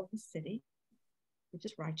the wall of the city, which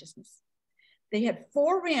is righteousness. They had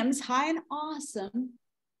 4 rims, high and awesome.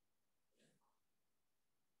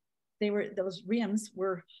 those rims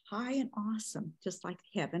were high and awesome, just like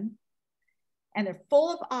heaven. And they're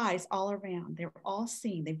full of eyes all around. They're all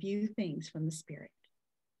seeing, they view things from the Spirit.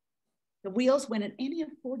 The wheels went in any of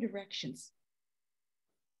 4 directions.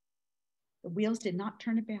 The wheels did not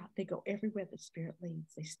turn about. They go everywhere the Spirit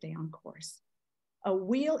leads. They stay on course. A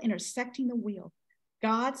wheel intersecting the wheel.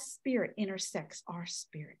 God's Spirit intersects our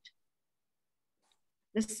spirit.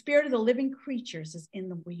 The spirit of the living creatures is in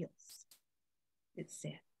the wheels, it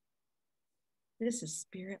said. This is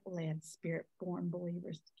spirit-led, spirit-born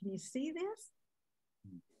believers. Can you see this?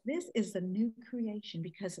 This is the new creation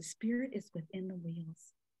because the Spirit is within the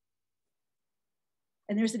wheels.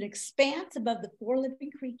 And there's an expanse above the 4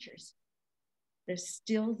 living creatures. There's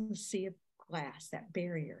still the sea of glass, that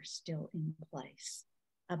barrier still in place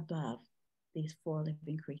above these 4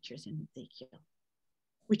 living creatures in Ezekiel,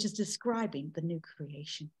 which is describing the new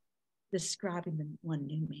creation, describing the one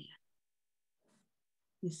new man.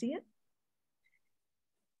 You see it?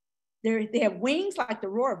 They have wings like the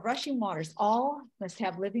roar of rushing waters. All must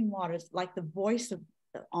have living waters, like the voice of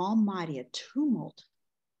the Almighty, a tumult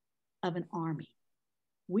of an army.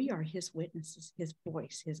 We are his witnesses, his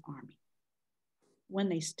voice, his army. When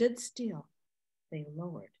they stood still, they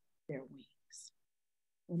lowered their wings.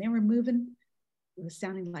 When they were moving, it was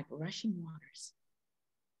sounding like rushing waters.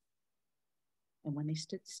 And when they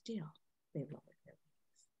stood still, they lowered their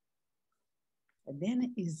wings. And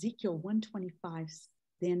then Ezekiel 125,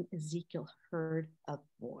 then Ezekiel heard a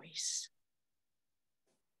voice.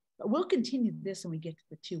 But we'll continue this when we get to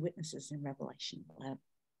the 2 witnesses in Revelation 11,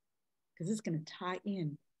 because it's going to tie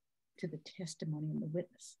in to the testimony and the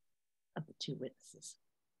witness of the 2 witnesses.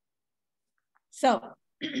 So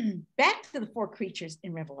back to the 4 creatures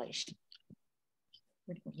in Revelation.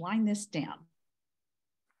 We're going to wind this down.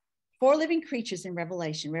 4 living creatures in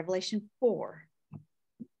Revelation, Revelation 4.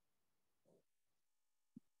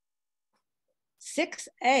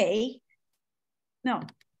 6a, no,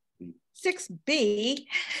 6b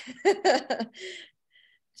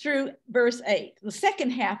through verse 8, the second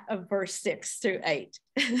half of verse 6 through 8.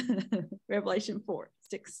 Revelation 4,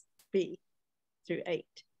 6b through 8.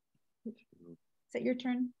 Is that your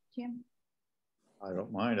turn, Jim? I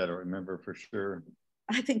don't mind. I don't remember for sure.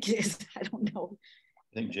 I think it is. I don't know. I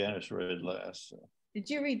think Janice read last. So. Did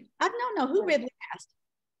you read? I don't know. Who read last?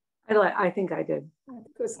 I think I did.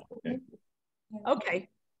 Okay. Okay.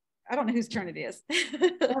 I don't know whose turn it is.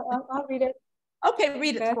 I'll read it. Okay,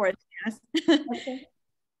 read it for us, Janice. Okay.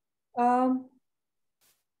 4,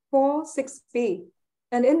 6b.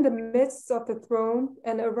 And in the midst of the throne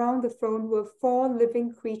and around the throne were 4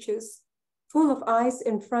 living creatures, full of eyes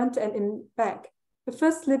in front and in back. The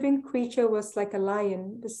first living creature was like a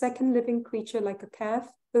lion, the second living creature like a calf,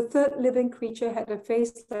 the third living creature had a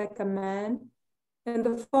face like a man, and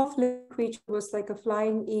the 4th living creature was like a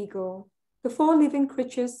flying eagle. The 4 living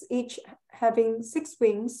creatures, each having 6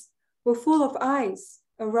 wings, were full of eyes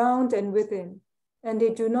around and within, and they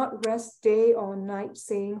do not rest day or night,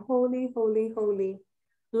 saying, Holy, holy, holy,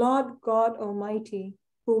 Lord God Almighty,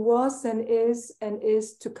 who was and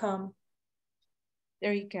is to come.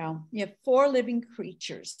 There you go. You have 4 living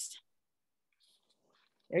creatures.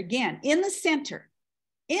 Again, in the center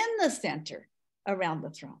around the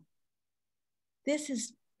throne. This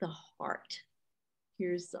is the heart.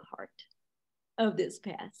 Here's the heart of this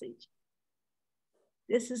passage.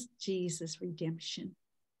 This is Jesus' redemption.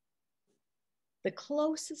 The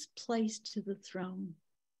closest place to the throne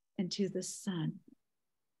and to the Son.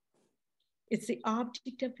 It's the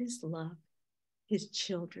object of his love, his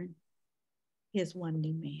children, his one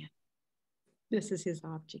new man. This is his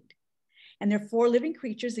object. And there are 4 living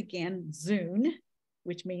creatures, again, Zun,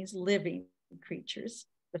 which means living creatures.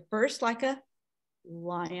 The first like a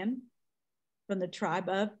lion from the tribe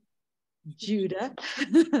of Judah.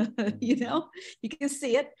 You know, you can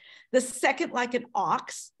see it. The second like an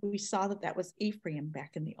ox. We saw that was Ephraim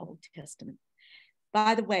back in the Old Testament.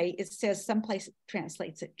 By the way, it says someplace it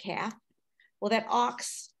translates it calf. Well, that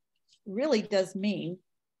ox really does mean,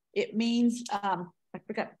 it means, I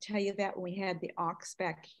forgot to tell you that when we had the ox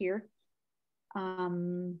back here.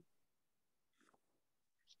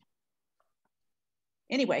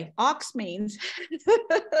 Anyway, ox means,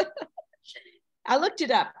 I looked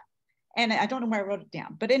it up and I don't know where I wrote it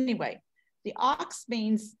down, but anyway, the ox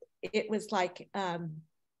means it was like, where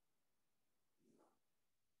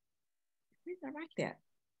did I write that?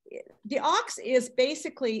 The ox is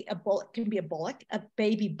basically a bull. It can be a bullock, a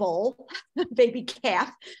baby bull, a baby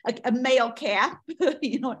calf, a male calf,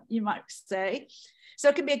 you know what you might say. So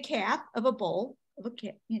it can be a calf of a bull, of a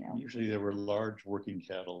calf, you know. Usually there were large working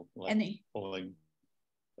cattle, like pulling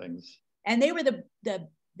things. And they were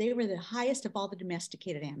they were the highest of all the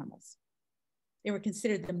domesticated animals. They were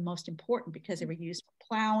considered the most important because they were used for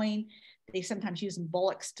plowing. They sometimes used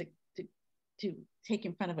bullocks to take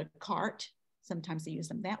in front of a cart. Sometimes they use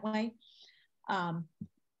them that way. And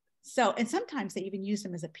sometimes they even use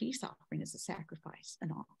them as a peace offering, as a sacrifice, an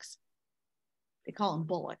ox. They call them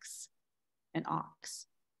bullocks, an ox,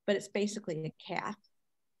 but it's basically a calf.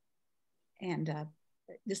 And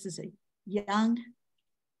this is a young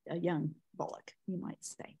bullock, you might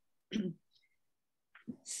say.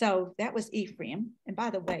 So that was Ephraim. And by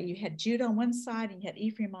the way, you had Judah on one side and you had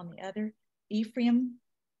Ephraim on the other. Ephraim,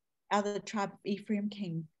 out of the tribe of Ephraim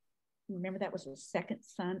came, remember that was the second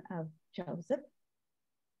son of Joseph,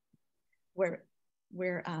 where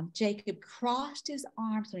Jacob crossed his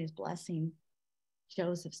arms when he was blessing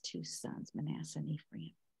Joseph's two sons, Manasseh and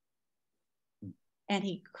Ephraim. And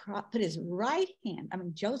he put his right hand,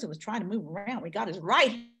 Joseph was trying to move around. We got his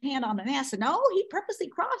right hand on Manasseh. No, he purposely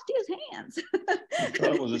crossed his hands. I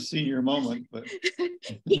thought it was a senior moment, but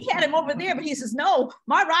he had him over there, but he says, no,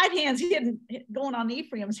 my right hand's hidden, going on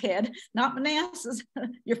Ephraim's head, not Manasseh's.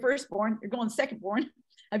 Your firstborn, you're going secondborn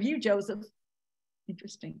of you, Joseph.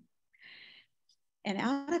 Interesting. And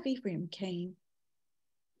out of Ephraim came,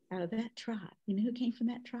 out of that tribe, you know who came from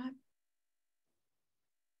that tribe?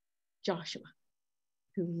 Joshua,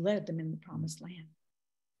 who led them in the promised land.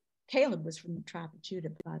 Caleb was from the tribe of Judah,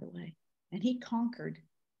 by the way, and he conquered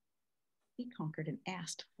and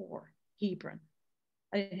asked for Hebron.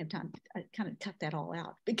 I didn't have time. I kind of cut that all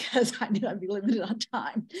out because I knew I'd be limited on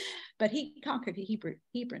time. But he conquered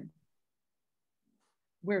Hebron,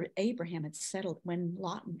 where Abraham had settled. When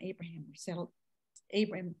Lot and Abraham were settled,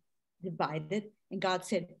 Abraham divided, and God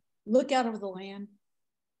said, look out over the land.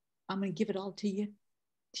 I'm going to give it all to you.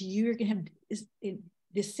 To you, you're going to have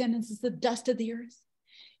descendants as the dust of the earth.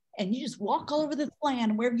 And you just walk all over the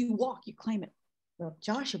land. Wherever you walk, you claim it. Well,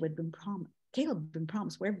 Joshua had been promised, Caleb had been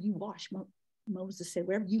promised, wherever you wash, Moses said,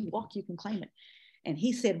 wherever you walk, you can claim it. And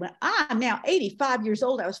he said, well, I'm now 85 years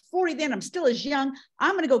old. I was 40 then. I'm still as young.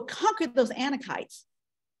 I'm going to go conquer those Anakites,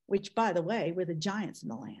 which, by the way, were the giants in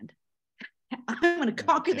the land. I'm going to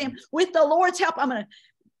conquer them with the Lord's help. I'm going to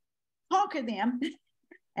conquer them,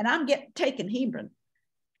 and I'm taking Hebron.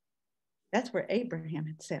 That's where Abraham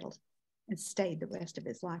had settled and stayed the rest of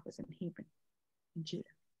his life, was in Hebron, in Judah.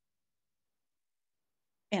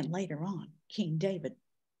 And later on, King David,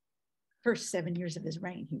 first 7 years of his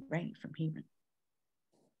reign, he reigned from Hebron.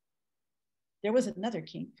 There was another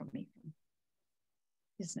king from Ephraim.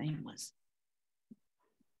 His name was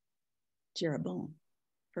Jeroboam,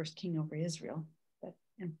 first king over Israel, but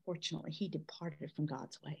unfortunately he departed from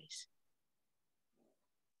God's ways.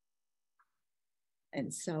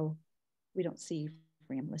 And so we don't see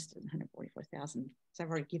Ephraim listed in 144,000. So I've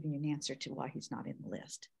already given you an answer to why he's not in the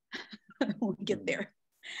list. When we get there.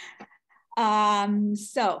 And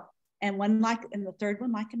the third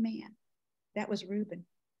one, like a man. That was Reuben.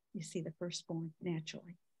 You see the firstborn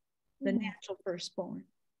naturally. The natural firstborn,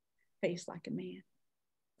 faced like a man.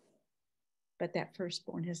 But that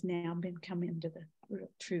firstborn has now come into the real,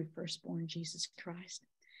 true firstborn, Jesus Christ.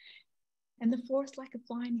 And the fourth, like a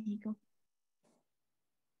flying eagle.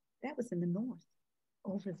 That was in the north,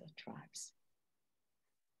 over the tribes.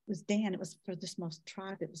 It was Dan. It was for this most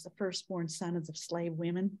tribe. It was the firstborn son of the slave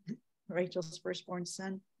women. Rachel's firstborn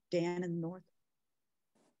son, Dan, in the north.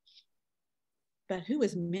 But who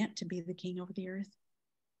was meant to be the king over the earth?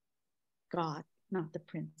 God, not the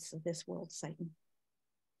prince of this world, Satan.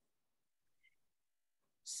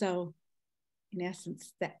 So, in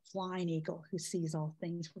essence, that flying eagle who sees all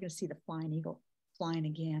things, we're going to see the flying eagle flying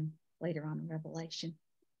again later on in Revelation.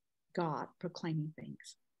 God proclaiming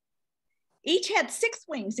things. Each had 6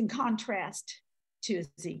 wings in contrast to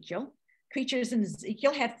Ezekiel. Creatures in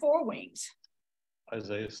Ezekiel had 4 wings.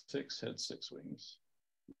 Isaiah 6 had 6 wings.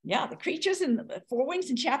 Yeah, the creatures in the 4 wings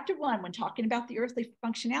in chapter 1 when talking about the earthly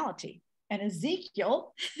functionality. And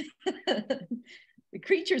Ezekiel, the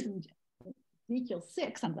creatures in Ezekiel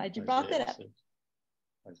 6, I'm glad you brought that up.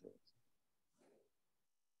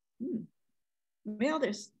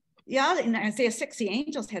 Well, in Isaiah 6, the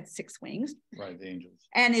angels had 6 wings. Right, the angels.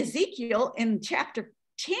 And Ezekiel in chapter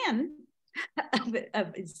 10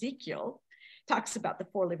 of Ezekiel talks about the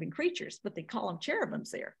 4 living creatures, but they call them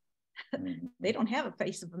cherubims there. Mm-hmm. They don't have a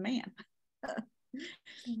face of a man.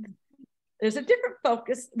 There's a different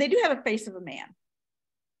focus. They do have a face of a man,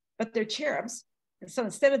 but they're cherubs. And so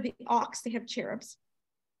instead of the ox, they have cherubs.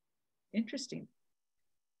 Interesting.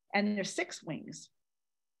 And there's 6 wings.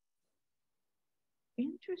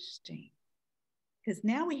 Interesting. Because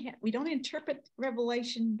now we don't interpret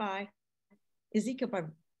Ezekiel by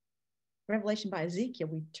Revelation by Ezekiel,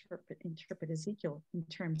 we interpret Ezekiel in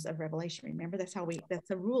terms of Revelation. Remember, that's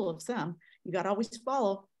a rule of some. You got to always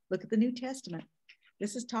follow. Look at the New Testament.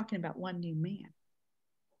 This is talking about one new man.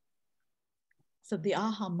 So the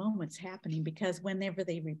aha moment's happening because whenever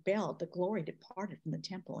they rebelled, the glory departed from the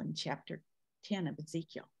temple in chapter 10 of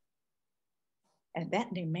Ezekiel. And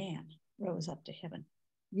that new man rose up to heaven.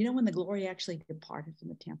 You know when the glory actually departed from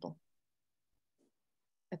the temple?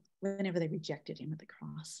 Whenever they rejected him at the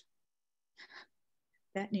cross.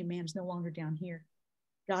 That new man's no longer down here.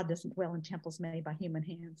 God doesn't dwell in temples made by human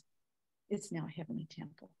hands. It's now a heavenly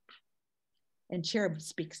temple. And cherub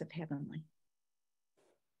speaks of heavenly.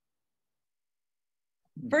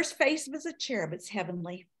 First face was a cherub, it's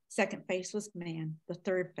heavenly. Second face was man. The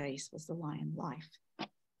third face was the lion, life.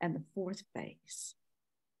 And the fourth face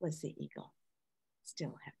was the eagle.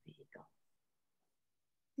 Still have the eagle.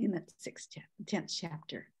 In the 10th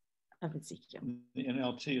chapter of Ezekiel. In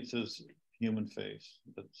NLT, it says human face.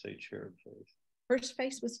 It doesn't say cherub face. First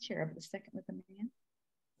face was cherub, the second was a man.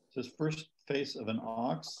 It says first face of an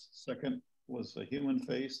ox, second was a human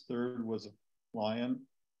face, third was a lion,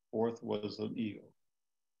 fourth was an eagle.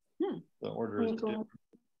 The order is different.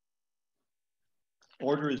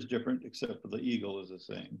 Order is different, except for the eagle is the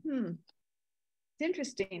same. It's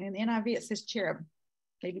interesting. In the NIV, it says cherub.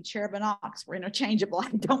 Maybe cherub and ox were interchangeable. I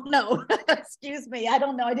don't know. Excuse me. I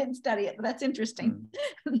don't know. I didn't study it, but that's interesting.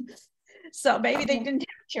 So maybe they didn't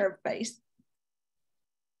have a cherub face.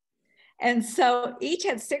 And so each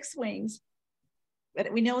had 6 wings,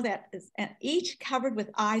 but we know that, and each covered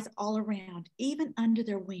with eyes all around, even under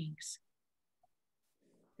their wings.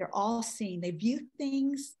 They're all seeing. They view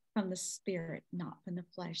things from the spirit, not from the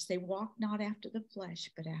flesh. They walk not after the flesh,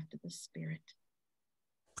 but after the spirit.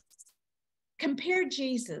 Compare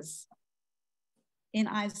Jesus in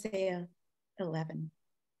Isaiah 11,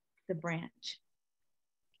 the branch.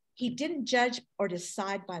 He didn't judge or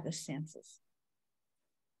decide by the senses.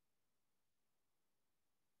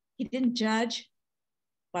 He didn't judge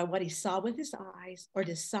by what he saw with his eyes or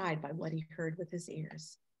decide by what he heard with his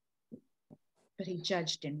ears, but he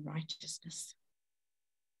judged in righteousness.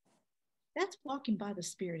 That's walking by the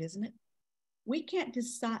Spirit, isn't it? We can't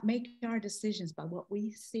make our decisions by what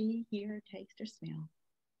we see, hear, taste, or smell.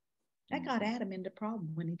 That got Adam into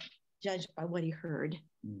problem when he judged by what he heard.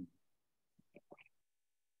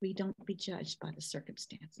 We don't be judged by the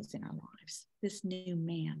circumstances in our lives. This new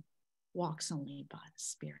man walks only by the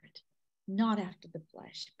Spirit, not after the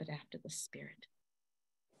flesh, but after the Spirit.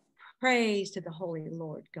 Praise to the Holy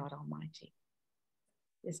Lord God Almighty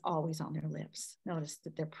is always on their lips. Notice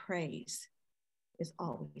that their praise is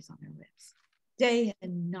always on their lips. Day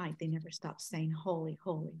and night, they never stop saying, holy,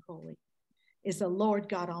 holy, holy is the Lord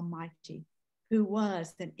God Almighty, who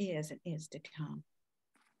was and is to come.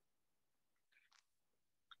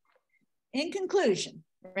 In conclusion,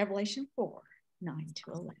 Revelation 4, 9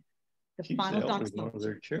 to 11. The Keeps final the elders doxology. out of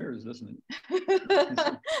their chairs, doesn't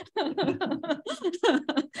it?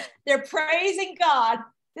 They're praising God.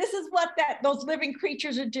 This is what those living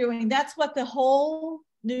creatures are doing. That's what the whole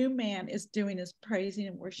new man is doing, is praising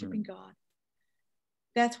and worshiping God.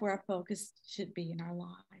 That's where our focus should be in our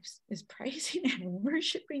lives, is praising and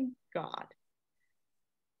worshiping God.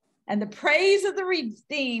 And the praise of the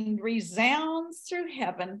redeemed resounds through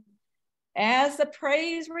heaven. As the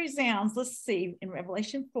praise resounds, let's see, in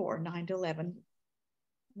Revelation 4, 9 to 11.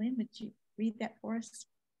 Lynn, would you read that for us?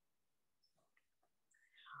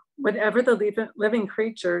 Whatever the living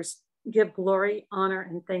creatures give glory, honor,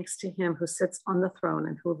 and thanks to him who sits on the throne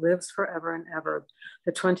and who lives forever and ever.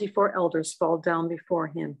 The 24 elders fall down before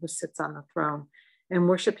him who sits on the throne and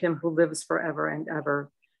worship him who lives forever and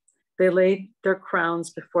ever. They lay their crowns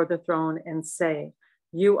before the throne and say,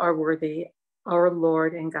 "You are worthy, our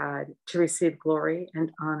Lord and God, to receive glory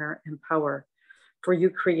and honor and power. For you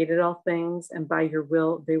created all things, and by your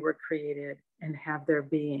will they were created and have their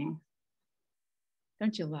being."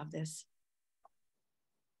 Don't you love this?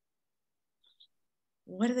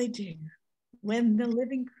 What do? When the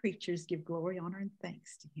living creatures give glory, honor, and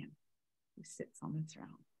thanks to him who sits on the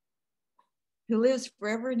throne, who lives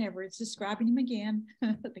forever and ever. It's describing him again,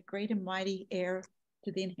 the great and mighty heir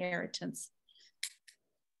to the inheritance.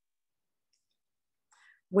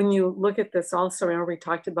 When you look at this also, remember we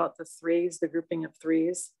talked about the threes, the grouping of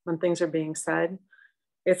threes, when things are being said.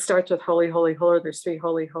 It starts with holy, holy, holy. There's 3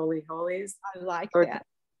 holy, holy, holies. I like that.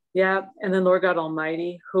 Yeah, and then Lord God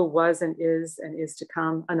Almighty, who was and is to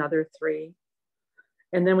come, another 3.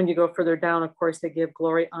 And then when you go further down, of course, they give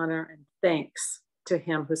glory, honor, and thanks to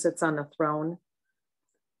him who sits on the throne.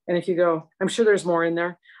 And if you go, I'm sure there's more in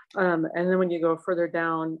there. And then when you go further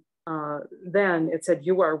down, then it said,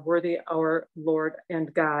 you are worthy, our Lord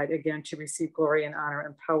and God, again, to receive glory and honor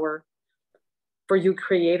and power. For you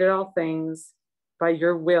created all things. By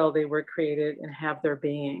your will, they were created and have their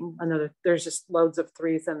being. There's just loads of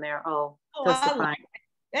threes in there, all testifying.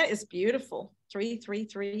 That is beautiful. 3, 3,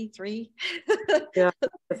 3, 3. Yeah,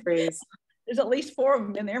 the threes. There's at least 4 of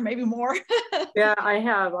them in there, maybe more. Yeah, I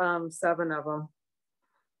have 7 of them.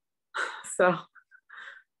 So,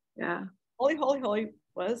 yeah. Holy, holy, holy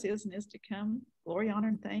was, is, and is to come. Glory, honor,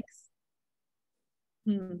 and thanks.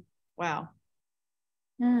 Wow.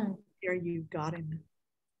 Here you, God and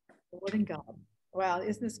Lord and God. Wow,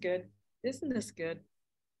 isn't this good? Isn't this good?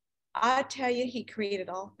 I tell you, he created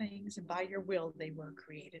all things, and by your will they were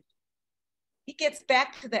created. He gets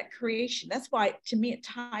back to that creation. That's why, to me, it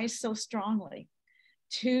ties so strongly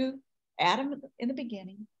to Adam in the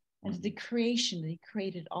beginning and to the creation that he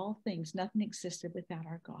created all things. Nothing existed without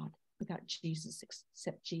our God, without Jesus,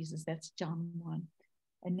 except Jesus. That's John 1.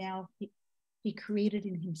 And now he created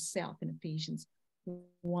in himself, in Ephesians,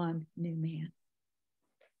 one new man.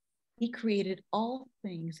 He created all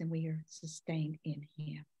things, and we are sustained in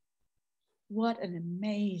him. What an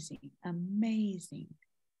amazing, amazing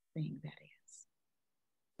thing that is.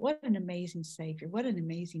 What an amazing Savior. What an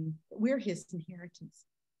amazing, we're his inheritance.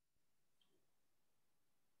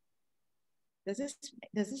 Does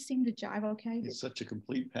this seem to jive okay? It's such a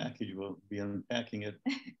complete package. We'll be unpacking it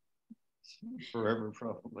forever,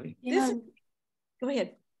 probably. Yeah. Go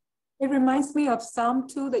ahead. It reminds me of Psalm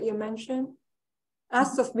 2 that you mentioned.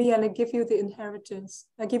 Ask of me and I give you the inheritance.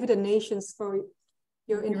 I give you the nations for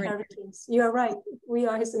your inheritance. You are right. We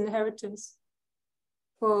are his inheritance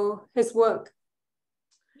for his work.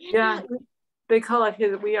 Yeah, they call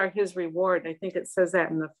it we are his reward. I think it says that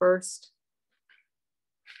in the first,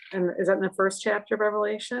 and is that in the first chapter of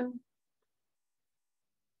Revelation?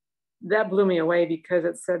 That blew me away because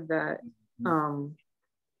it said that.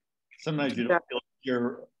 Sometimes you don't feel like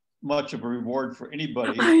you're much of a reward for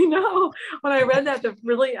anybody. I know. When I read that, I've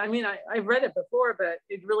read it before, but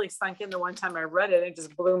it really sunk in the one time I read it. It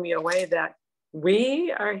just blew me away that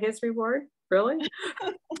we are his reward. Really?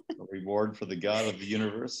 A reward for the God of the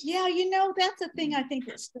universe. Yeah, that's the thing I think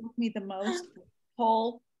that struck me the most, the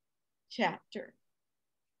whole chapter,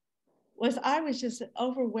 was I was just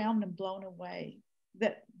overwhelmed and blown away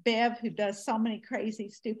that Bev, who does so many crazy,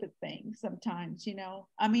 stupid things sometimes,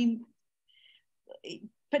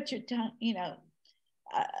 put your tongue,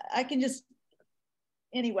 I can just,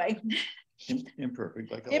 anyway.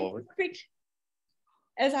 Imperfect, like always. Imperfect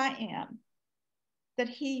as I am, that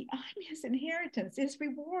I'm his inheritance, his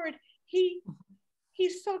reward.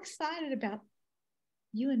 He's so excited about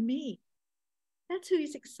you and me. That's who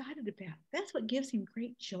he's excited about. That's what gives him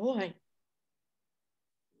great joy.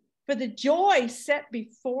 For the joy set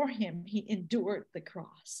before him, he endured the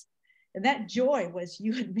cross. And that joy was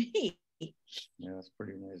you and me. Yeah, that's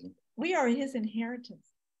pretty amazing. We are his inheritance.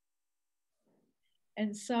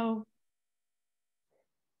 And so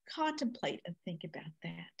contemplate and think about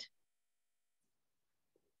that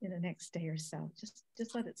in the next day or so.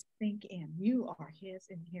 Just let it sink in. You are his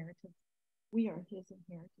inheritance. We are his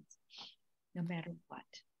inheritance, no matter what.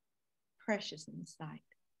 Precious in his sight.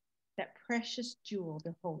 That precious jewel,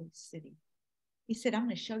 the holy city. He said, I'm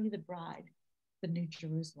going to show you the bride, the New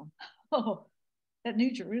Jerusalem. Oh, that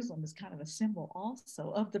New Jerusalem is kind of a symbol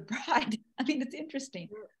also of the bride. It's interesting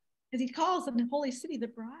because he calls the holy city the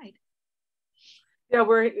bride. Yeah,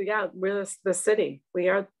 we're the city. We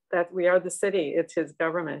are the city. It's his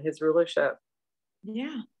government, his rulership.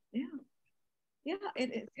 Yeah.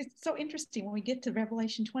 It's so interesting when we get to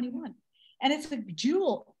Revelation 21, and it's a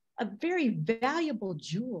jewel, a very valuable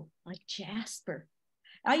jewel, like jasper.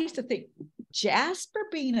 I used to think jasper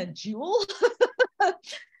being a jewel. I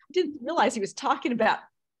didn't realize he was talking about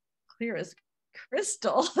clear as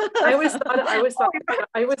crystal. I always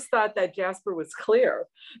thought that jasper was clear.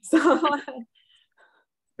 So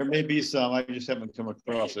there may be some, I just haven't come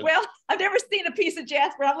across it. Well, I've never seen a piece of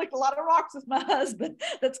jasper. I've looked at a lot of rocks with my husband.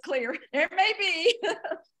 That's clear. There may be,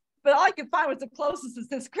 but all I could find was the closest is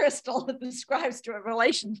this crystal that describes to a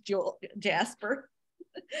relation jewel, jasper.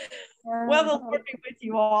 Well, the Lord be with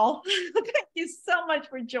you all. Thank you so much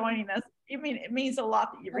for joining us. It means a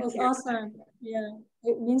lot that you were here. Awesome. Yeah,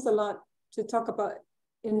 it means a lot to talk about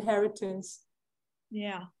inheritance.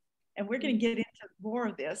 Yeah, and we're going to get into more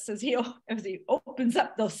of this as he opens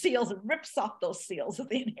up those seals and rips off those seals of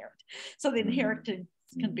the inheritance, so the inheritance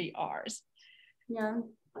can be ours. Yeah.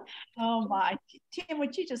 Oh my, Tim,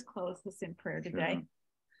 would you just close us in prayer today? Sure.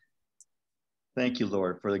 Thank you,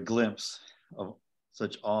 Lord, for the glimpse of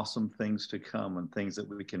such awesome things to come and things that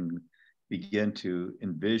we can begin to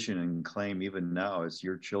envision and claim even now as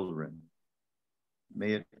your children.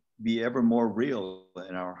 May it be ever more real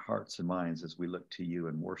in our hearts and minds as we look to you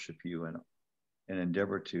and worship you and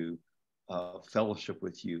endeavor to fellowship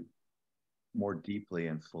with you more deeply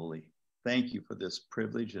and fully. Thank you for this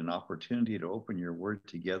privilege and opportunity to open your word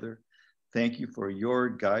together. Thank you for your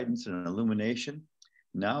guidance and illumination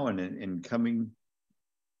now and in coming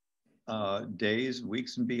days,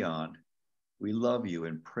 weeks, and beyond. We love you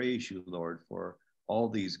and praise you, Lord, for all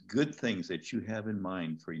these good things that you have in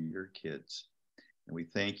mind for your kids. And we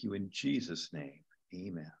thank you in Jesus' name.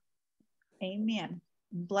 Amen. Amen.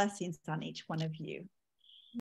 Blessings on each one of you.